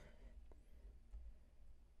people.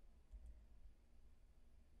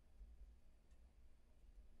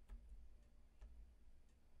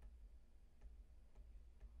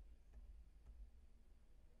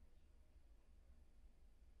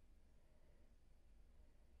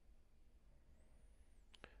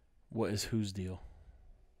 What is whose deal?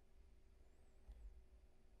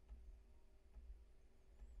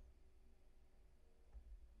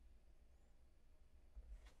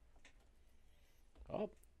 Oh,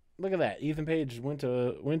 look at that. Ethan Page went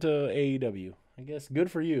to AEW. I guess good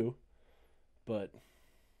for you. But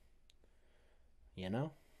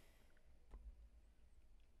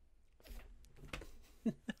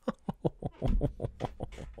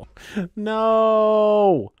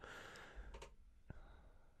No.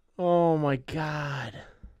 Oh my God.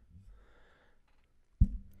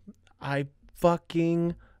 I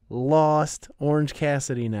fucking lost Orange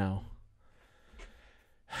Cassidy now.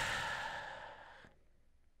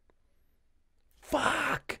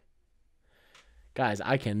 Fuck. Guys,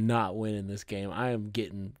 I cannot win in this game. I am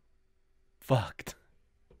getting fucked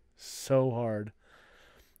so hard.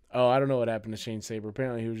 Oh, I don't know what happened to Shane Saber.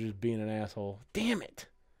 Apparently he was just being an asshole. Damn it.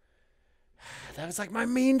 That was like my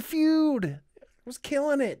main feud. I was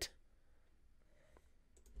killing it.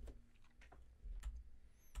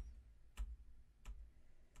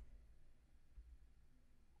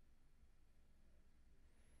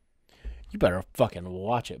 You better fucking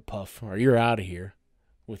watch it, Puff, or you're out of here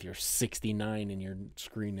with your 69 in your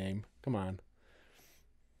screen name. Come on.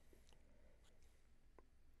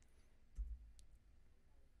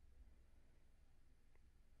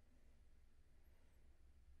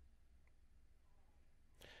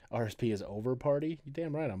 RSP is over, party? You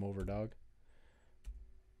damn right I'm over, dog.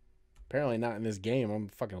 Apparently not in this game. I'm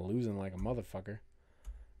fucking losing like a motherfucker.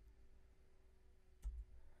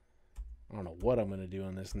 I don't know what I'm going to do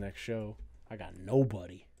on this next show. I got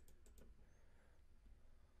nobody.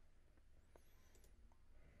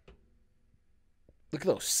 Look at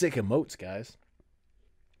those sick emotes, guys.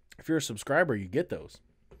 If you're a subscriber, you get those.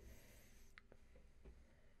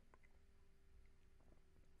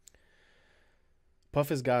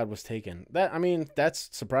 Puff is God was taken. I mean, that's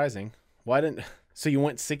surprising. Why didn't... So you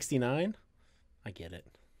went 69? I get it.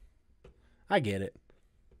 I get it.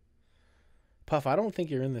 Puff, I don't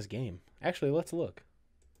think you're in this game. Actually, let's look.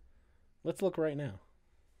 Let's look right now.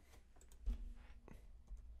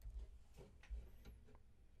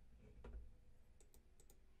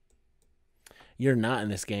 You're not in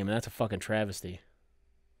this game, and that's a fucking travesty.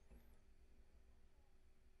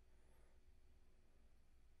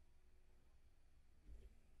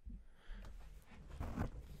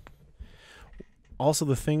 Also,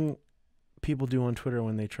 the thing people do on Twitter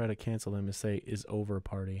when they try to cancel them is say, is over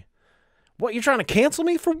party. What, you're trying to cancel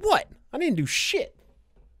me for what? I didn't do shit.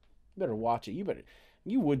 You better watch it.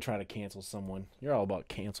 You would try to cancel someone. You're all about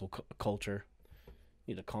cancel culture.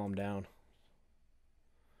 You need to calm down.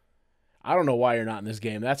 I don't know why you're not in this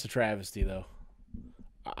game. That's a travesty, though.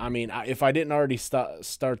 I mean, if I didn't already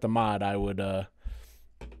start the mod, I would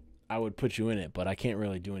put you in it, but I can't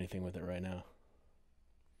really do anything with it right now.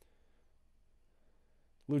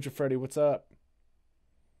 Lucha Freddy, what's up?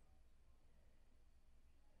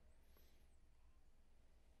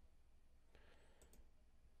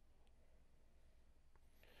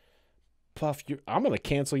 Puff, I'm going to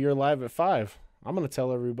cancel your live at 5. I'm going to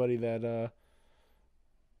tell everybody that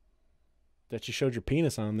that you showed your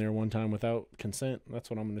penis on there one time without consent. That's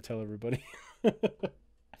what I'm going to tell everybody.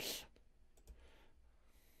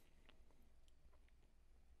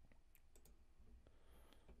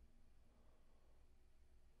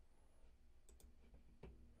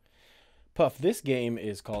 Puff, this game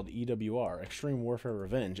is called EWR, Extreme Warfare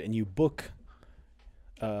Revenge, and you book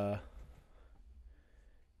Kevin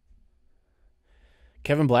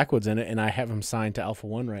Blackwood's in it, and I have him signed to Alpha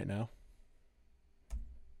 1 right now.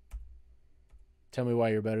 Tell me why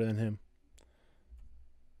you're better than him.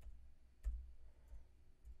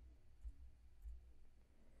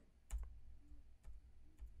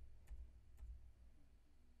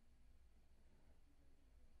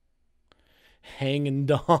 Hanging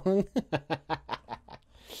dong.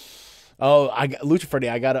 Oh, Lucha Freddy.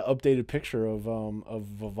 I got an updated picture of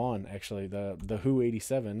Vaughn, actually, the Who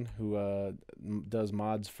 87 who does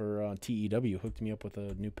mods for TEW hooked me up with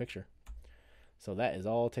a new picture, so that is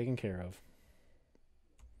all taken care of.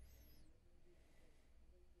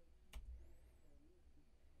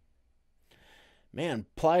 Man,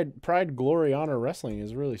 Pride, Glory, Honor Wrestling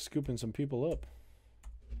is really scooping some people up.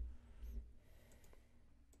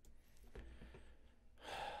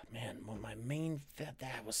 Man, my main...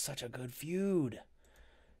 That was such a good feud.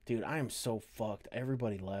 Dude, I am so fucked.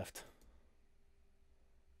 Everybody left.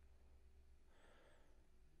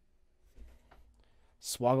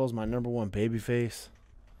 Swoggle's my #1 babyface.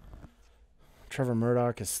 Trevor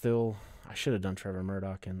Murdoch is still... I should have done Trevor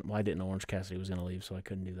Murdoch, and well, I didn't know Orange Cassidy was going to leave, so I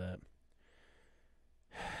couldn't do that.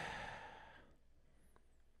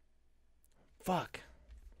 Fuck.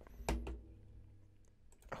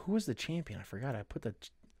 Who was the champion? I forgot. I put the...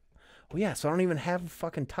 Oh, yeah, so I don't even have a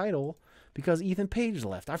fucking title because Ethan Page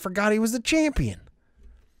left. I forgot he was the champion.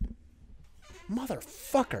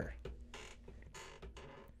 Motherfucker.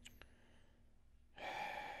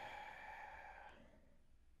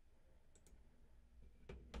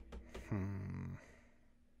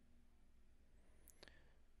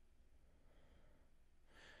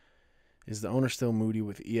 Is the owner still moody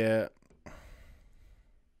with... Yeah.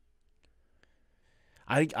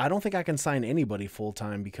 I don't think I can sign anybody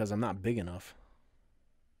full-time because I'm not big enough.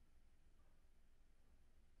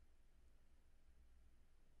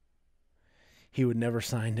 He would never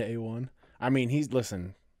sign to A1. I mean, he's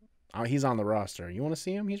on the roster. You want to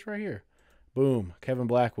see him? He's right here. Boom. Kevin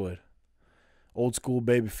Blackwood. Old school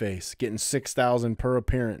babyface. Getting $6,000 per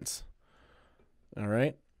appearance. All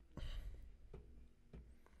right.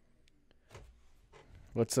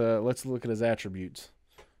 Let's look at his attributes.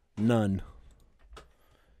 None.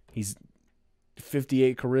 He's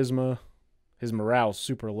 58 charisma. His morale's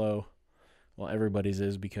super low. Well, everybody's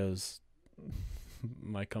is because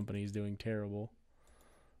my company's doing terrible.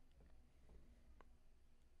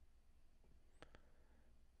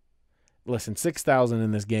 Listen, 6,000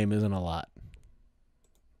 in this game isn't a lot.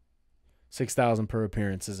 6,000 per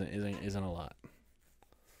appearance isn't a lot.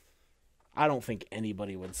 I don't think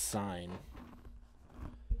anybody would sign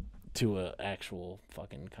to an actual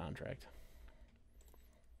fucking contract.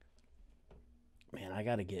 Man, I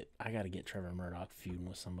gotta get Trevor Murdoch feuding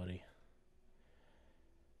with somebody.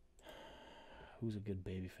 Who's a good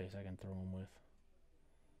babyface I can throw him with?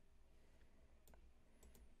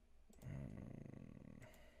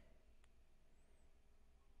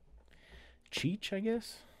 Cheech, I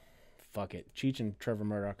guess. fuck it. Cheech and Trevor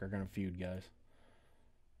Murdoch are gonna feud, guys.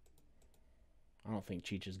 I don't think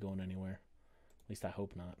Cheech is going anywhere. At least I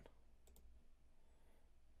hope not.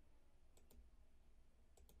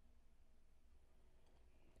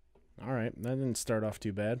 Alright, that didn't start off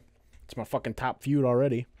too bad. It's my fucking top feud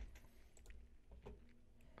already.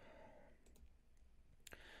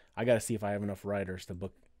 I gotta see if I have enough writers to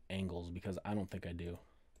book angles, because I don't think I do.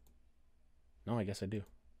 No, I guess I do.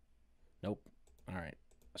 Nope. Alright.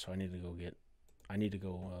 So I need to go get... I need to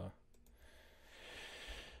go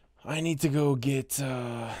get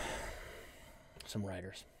some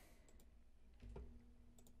writers.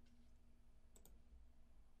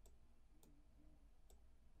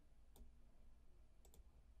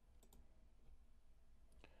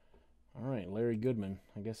 Alright, Larry Goodman.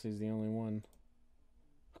 I guess he's the only one.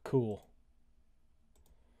 Cool.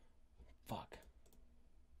 Fuck.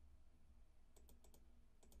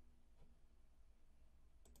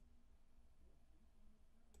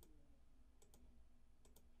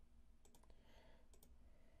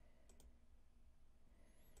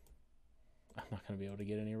 I'm not going to be able to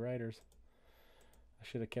get any writers. I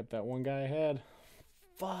should have kept that one guy I had.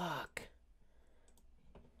 Fuck.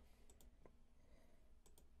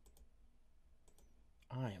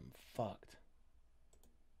 I am fucked.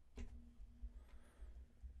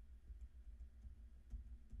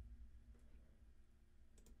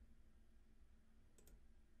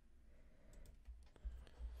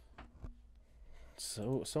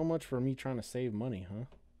 So much for me trying to save money, huh?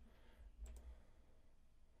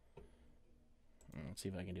 Let's see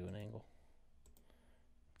if I can do an angle.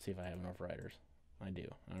 Let's see if I have enough writers. I do.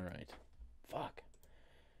 Alright. Fuck.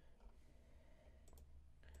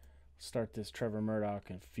 Start this Trevor Murdoch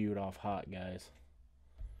and feud off hot, guys.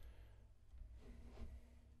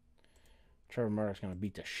 Trevor Murdoch's gonna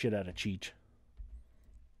beat the shit out of Cheech.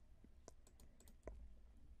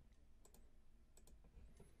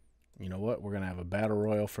 You know what? We're gonna have a battle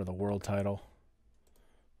royal for the world title.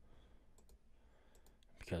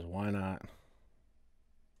 Because why not?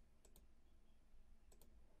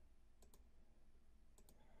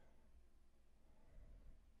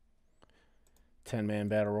 Man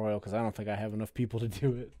battle royal, because I don't think I have enough people to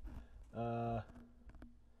do it.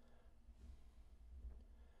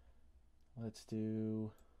 Let's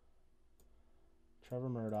do Trevor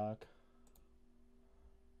Murdoch,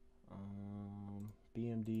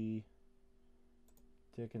 BMD,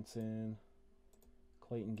 Dickinson,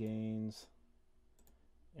 Clayton Gaines,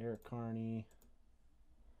 Eric Carney,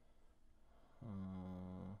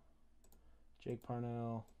 Jake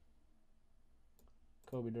Parnell,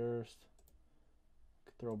 Kobe Durst.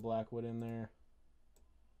 Could throw Blackwood in there.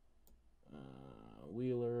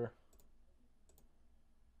 Wheeler.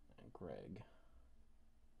 And Greg.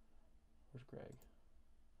 Where's Greg?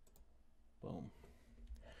 Boom.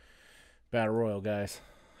 Battle Royal, guys.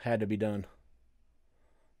 Had to be done.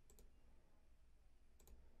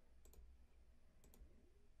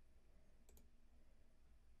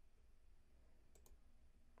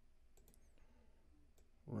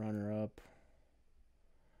 Runner up.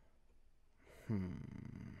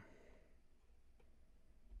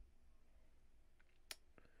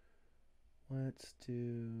 Let's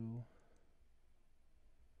do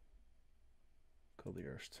Kobe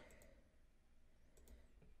Durst.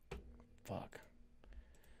 Fuck.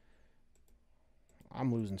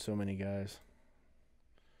 I'm losing so many guys.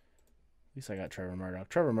 At least I got Trevor Murdoch.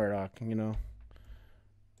 Trevor Murdoch, you know,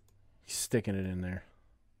 he's sticking it in there.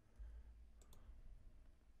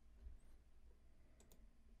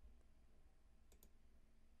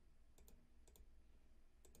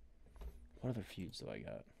 What other feuds do I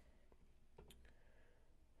got?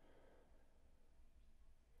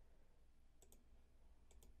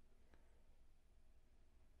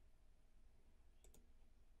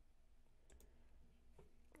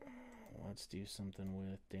 Let's do something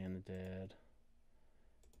with Dan the Dad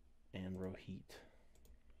and Rohit.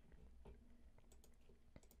 I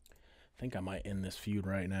think I might end this feud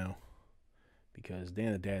right now because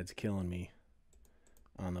Dan the Dad's killing me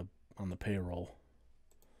on the payroll.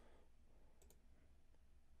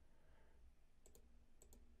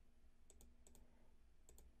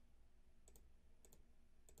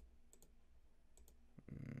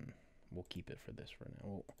 We'll keep it for this for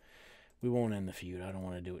now. We won't end the feud. I don't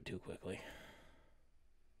want to do it too quickly.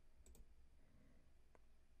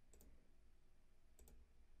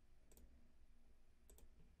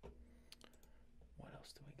 What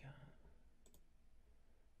else do we got?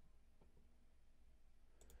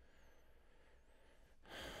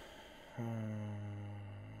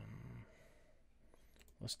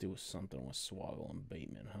 Let's do something with Swoggle and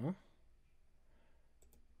Bateman, huh?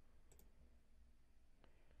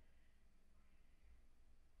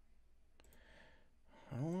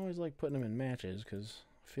 always like putting them in matches because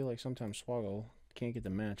I feel like sometimes Swoggle can't get the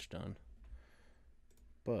match done.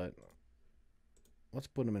 But let's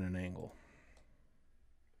put them in an angle.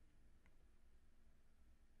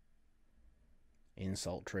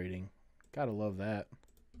 Insult trading. Gotta love that.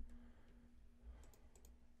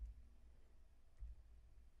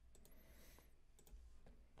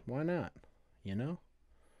 Why not? You know?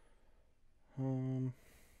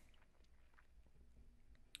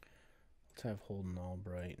 Let's have Holden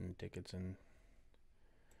Albright and Dickinson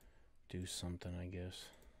do something, I guess.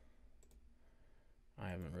 I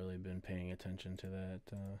haven't really been paying attention to that.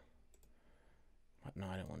 No,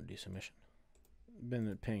 I didn't want to do submission.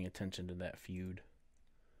 Been paying attention to that feud.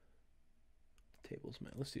 Tables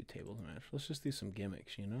match. Let's do tables match. Let's just do some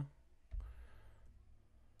gimmicks, you know?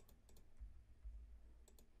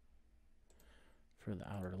 For the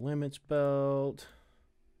Outer Limits belt.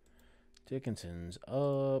 Dickinson's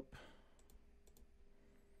up.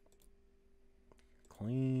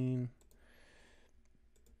 Clean.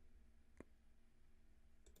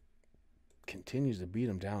 Continues to beat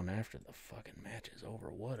him down after the fucking match is over.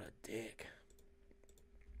 What a dick.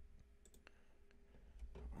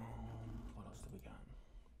 What else do we got?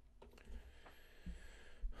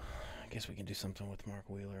 I guess we can do something with Mark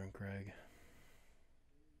Wheeler and Craig.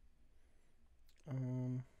 What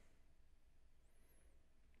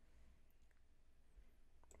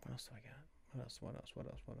else do I got? What else?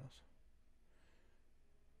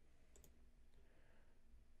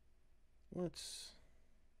 Let's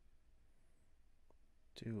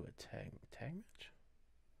do a tag match.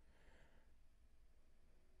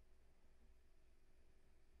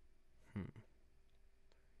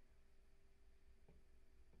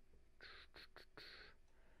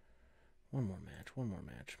 One more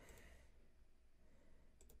match.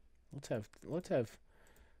 Let's have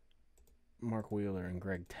Mark Wheeler and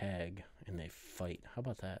Greg tag and they fight. How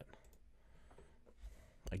about that?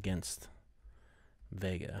 Against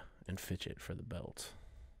Vega and Fitchett for the belt.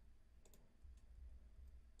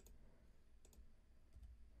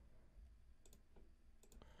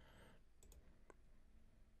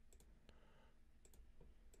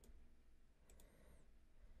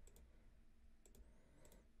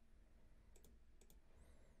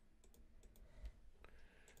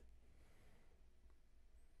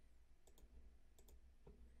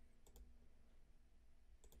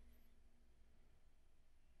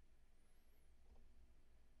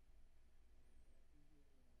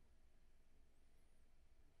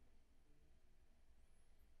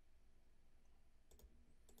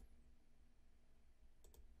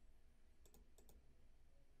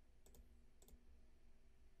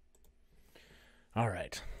 All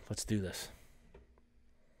right, let's do this.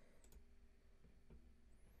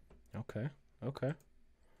 Okay.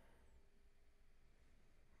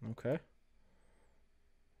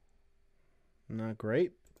 Not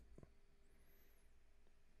great.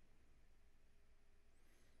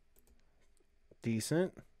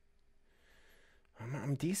 Decent.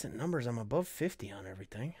 I'm decent numbers. I'm above 50 on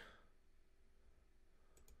everything.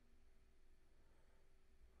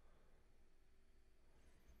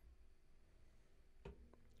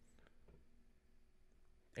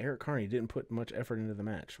 Eric Carney didn't put much effort into the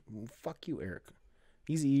match. Fuck you, Eric.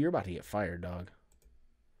 Easy, you're about to get fired, dog.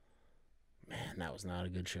 Man, that was not a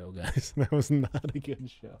good show, guys. That was not a good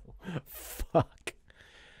show. Fuck.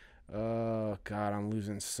 Oh, God, I'm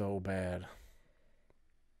losing so bad.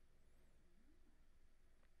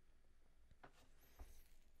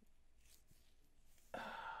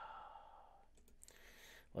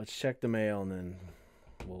 Let's check the mail, and then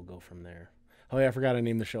we'll go from there. Oh, yeah, I forgot I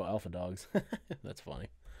named the show Alpha Dogs. That's funny.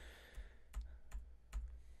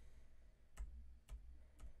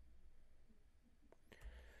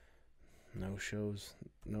 No shows.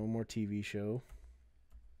 No more TV show.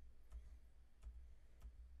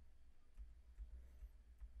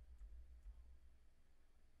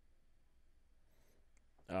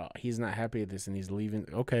 Oh, he's not happy at this and he's leaving.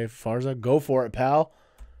 Okay, Farza, go for it, pal.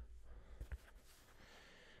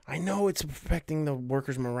 I know it's affecting the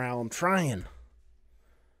workers' morale. I'm trying.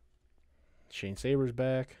 Shane Saber's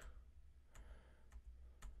back.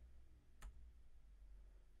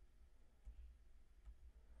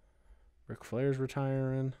 Ric Flair's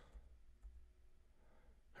retiring.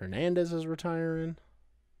 Hernandez is retiring.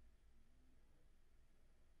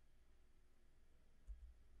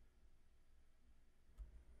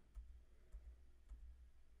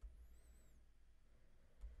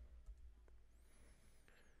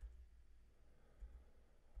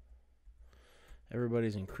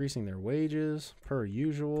 Everybody's increasing their wages per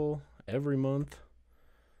usual every month.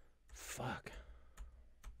 Fuck.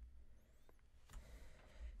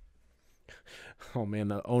 Oh man,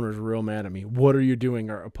 the owner's real mad at me. What are you doing?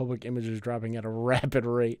 Our public image is dropping at a rapid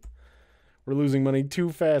rate. We're losing money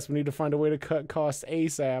too fast. We need to find a way to cut costs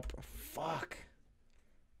ASAP. Fuck.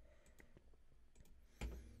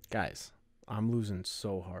 Guys, I'm losing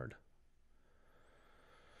so hard.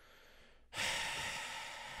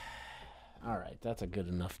 All right, that's a good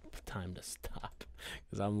enough time to stop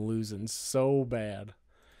because I'm losing so bad.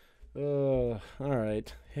 All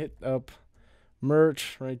right, hit up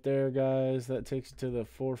merch right there, guys. That takes you to the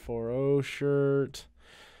 440 shirt.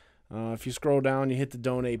 If you scroll down, you hit the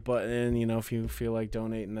donate button. You know, if you feel like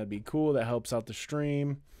donating, that'd be cool. That helps out the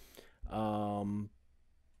stream.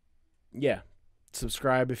 Yeah,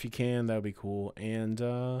 subscribe if you can. That would be cool. And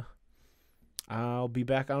I'll be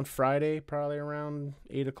back on Friday, probably around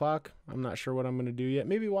 8 o'clock. I'm not sure what I'm going to do yet.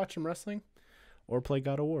 Maybe watch some wrestling or play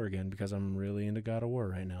God of War again because I'm really into God of War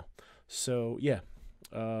right now. So, yeah.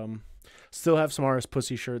 Still have some RS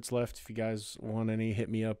Pussy shirts left. If you guys want any, hit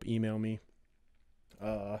me up, email me.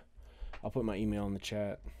 I'll put my email in the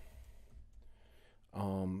chat.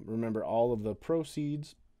 Remember, all of the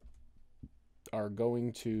proceeds are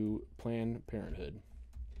going to Planned Parenthood.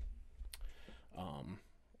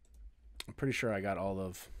 I'm pretty sure I got all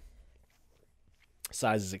of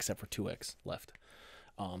sizes except for 2X left.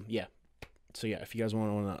 Yeah. So, yeah, if you guys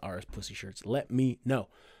want one of the RS Pussy shirts, let me know.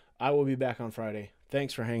 I will be back on Friday.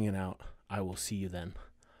 Thanks for hanging out. I will see you then.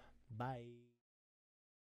 Bye.